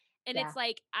people. And Yeah. it's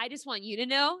like, I just want you to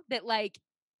know that, like,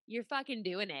 you're fucking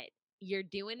doing it. You're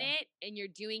doing Yeah. it, and you're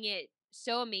doing it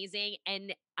so amazing.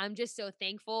 And I'm just so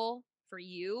thankful for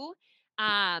you.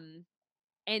 Um,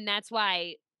 and that's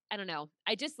why, I don't know,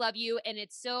 I just love you. And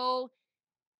it's so,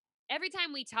 every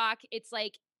time we talk, it's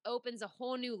like opens a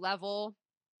whole new level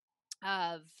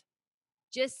of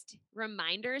just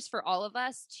reminders for all of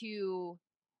us to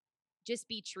just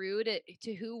be true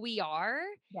to who we are.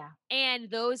 Yeah. And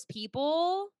those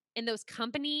people and those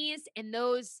companies and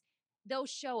they'll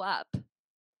show up.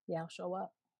 Yeah. Show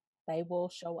up. They will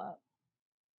show up.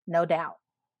 No doubt.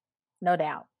 No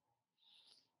doubt.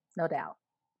 No doubt.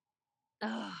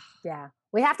 Ugh. Yeah.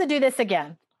 We have to do this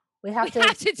again. We We have to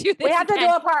have to do we this have to do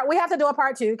again. a part we have to do a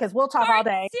part 2 because we'll talk all Part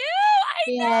day. two.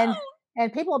 I And know.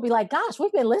 and people will be like, gosh,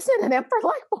 we've been listening to them for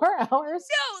like 4 hours.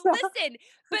 No, So listen.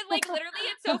 But, like, literally,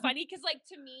 it's so funny because, like,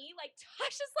 to me, like,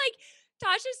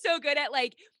 Tasha's so good at,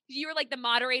 like, you were like the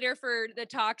moderator for the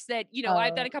talks that,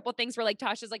 I've done uh a couple things where, like,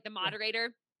 Tasha's like the yeah.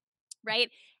 moderator, right?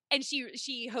 And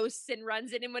she hosts and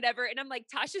runs it and whatever. And I'm like,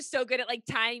 Tasha's so good at, like,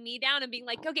 tying me down and being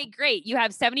like, okay, great. You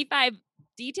have 75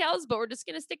 details, but we're just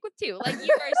gonna stick with two. Like,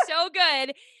 you are so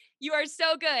good. You are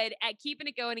so good at keeping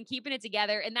it going and keeping it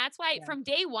together. And that's why Yeah. from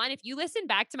day one, if you listen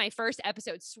back to my first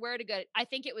episode, swear to God, I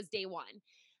think it was day one.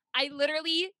 I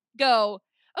literally go,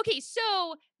 okay,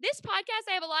 so this podcast,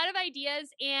 I have a lot of ideas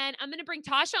and I'm going to bring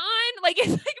Tasha on. Like, it's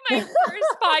like my first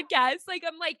podcast. Like,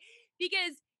 I'm like,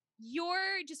 because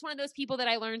you're just one of those people that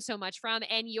I learned so much from,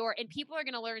 and people are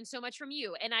going to learn so much from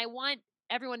you. And I want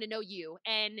everyone to know you.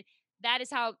 And that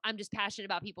is how I'm just passionate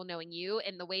about people knowing you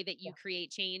and the way that you Yeah.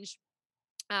 create change.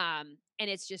 And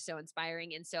it's just so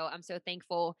inspiring. And so I'm so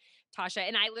thankful, Tasha.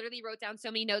 And I literally wrote down so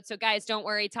many notes. So guys, don't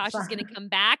worry, So Tasha's gonna come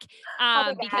back.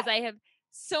 I'll be Because back. I have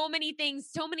so many things,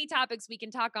 so many topics we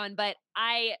can talk on. But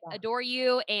I Yeah. adore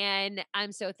you and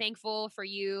I'm so thankful for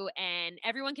you. And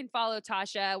everyone can follow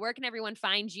Tasha. Where can everyone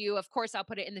find you? Of course, I'll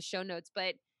put it in the show notes,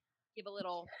 but give a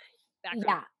little background.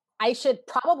 Yeah. I should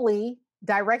probably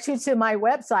direct you to my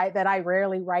website that I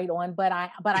rarely write on, but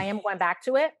I am going back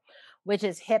to it, which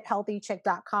is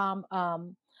hiphealthychick.com.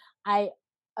 I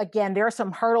again, there are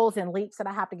some hurdles and leaps that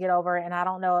I have to get over, and I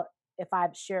don't know if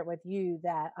I've shared with you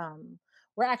that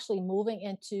we're actually moving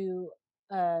into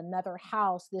another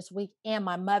house this week, and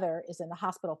my mother is in the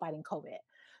hospital fighting COVID.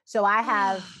 So I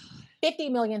have 50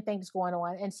 million things going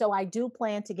on, and so I do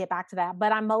plan to get back to that,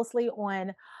 but I'm mostly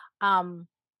on um,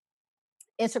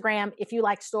 Instagram. If you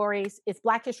like stories, it's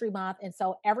Black History Month. And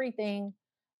so everything,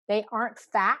 they aren't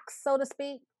facts, so to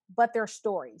speak, but they're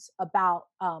stories about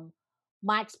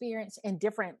my experience in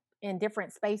different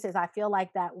spaces. I feel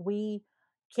like that we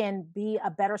can be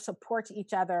a better support to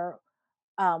each other.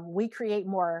 We create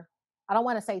more, I don't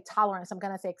want to say tolerance, I'm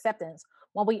going to say acceptance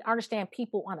when we understand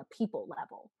people on a people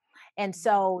level. And Mhm.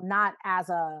 so, not as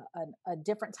a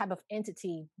different type of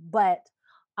entity, but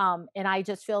and I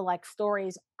just feel like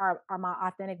stories are my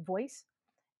authentic voice.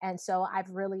 And so I've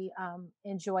really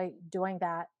enjoyed doing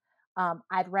that.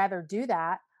 I'd rather do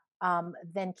that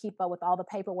than keep up with all the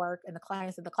paperwork and the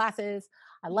clients and the classes.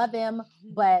 I love them,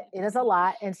 but it is a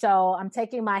lot. And so I'm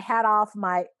taking my hat off,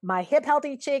 my hip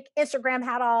healthy chick Instagram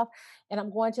hat off, and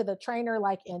I'm going to the trainer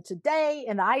like in today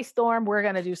in the ice storm, we're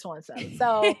gonna do so and so.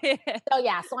 So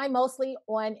yeah, so I'm mostly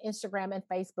on Instagram and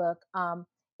Facebook.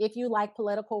 If you like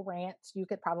political rants, you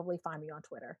could probably find me on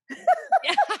Twitter.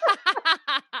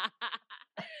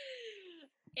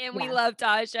 And we Yeah, love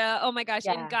Tasha. Oh my gosh.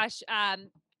 And yeah. gosh,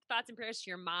 thoughts and prayers to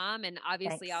your mom. And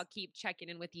obviously, I'll Thanks. keep checking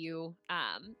in with you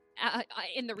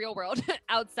in the real world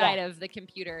outside Yeah, of the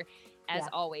computer, as yeah.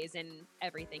 always, and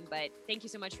everything. But thank you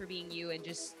so much for being you and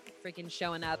just freaking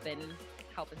showing up and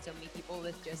helping so many people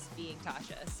with just being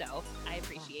Tasha. So I Yeah,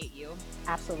 appreciate you.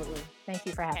 absolutely. Thank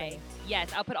you for having Okay. me.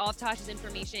 Yes, I'll put all of Tasha's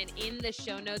information in the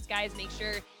show notes, guys. Make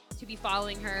sure to be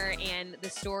following her and the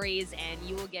stories, and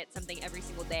you will get something every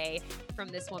single day from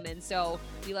this woman. So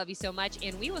we love you so much,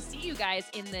 and we will see you guys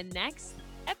in the next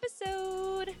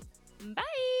episode.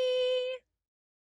 Bye.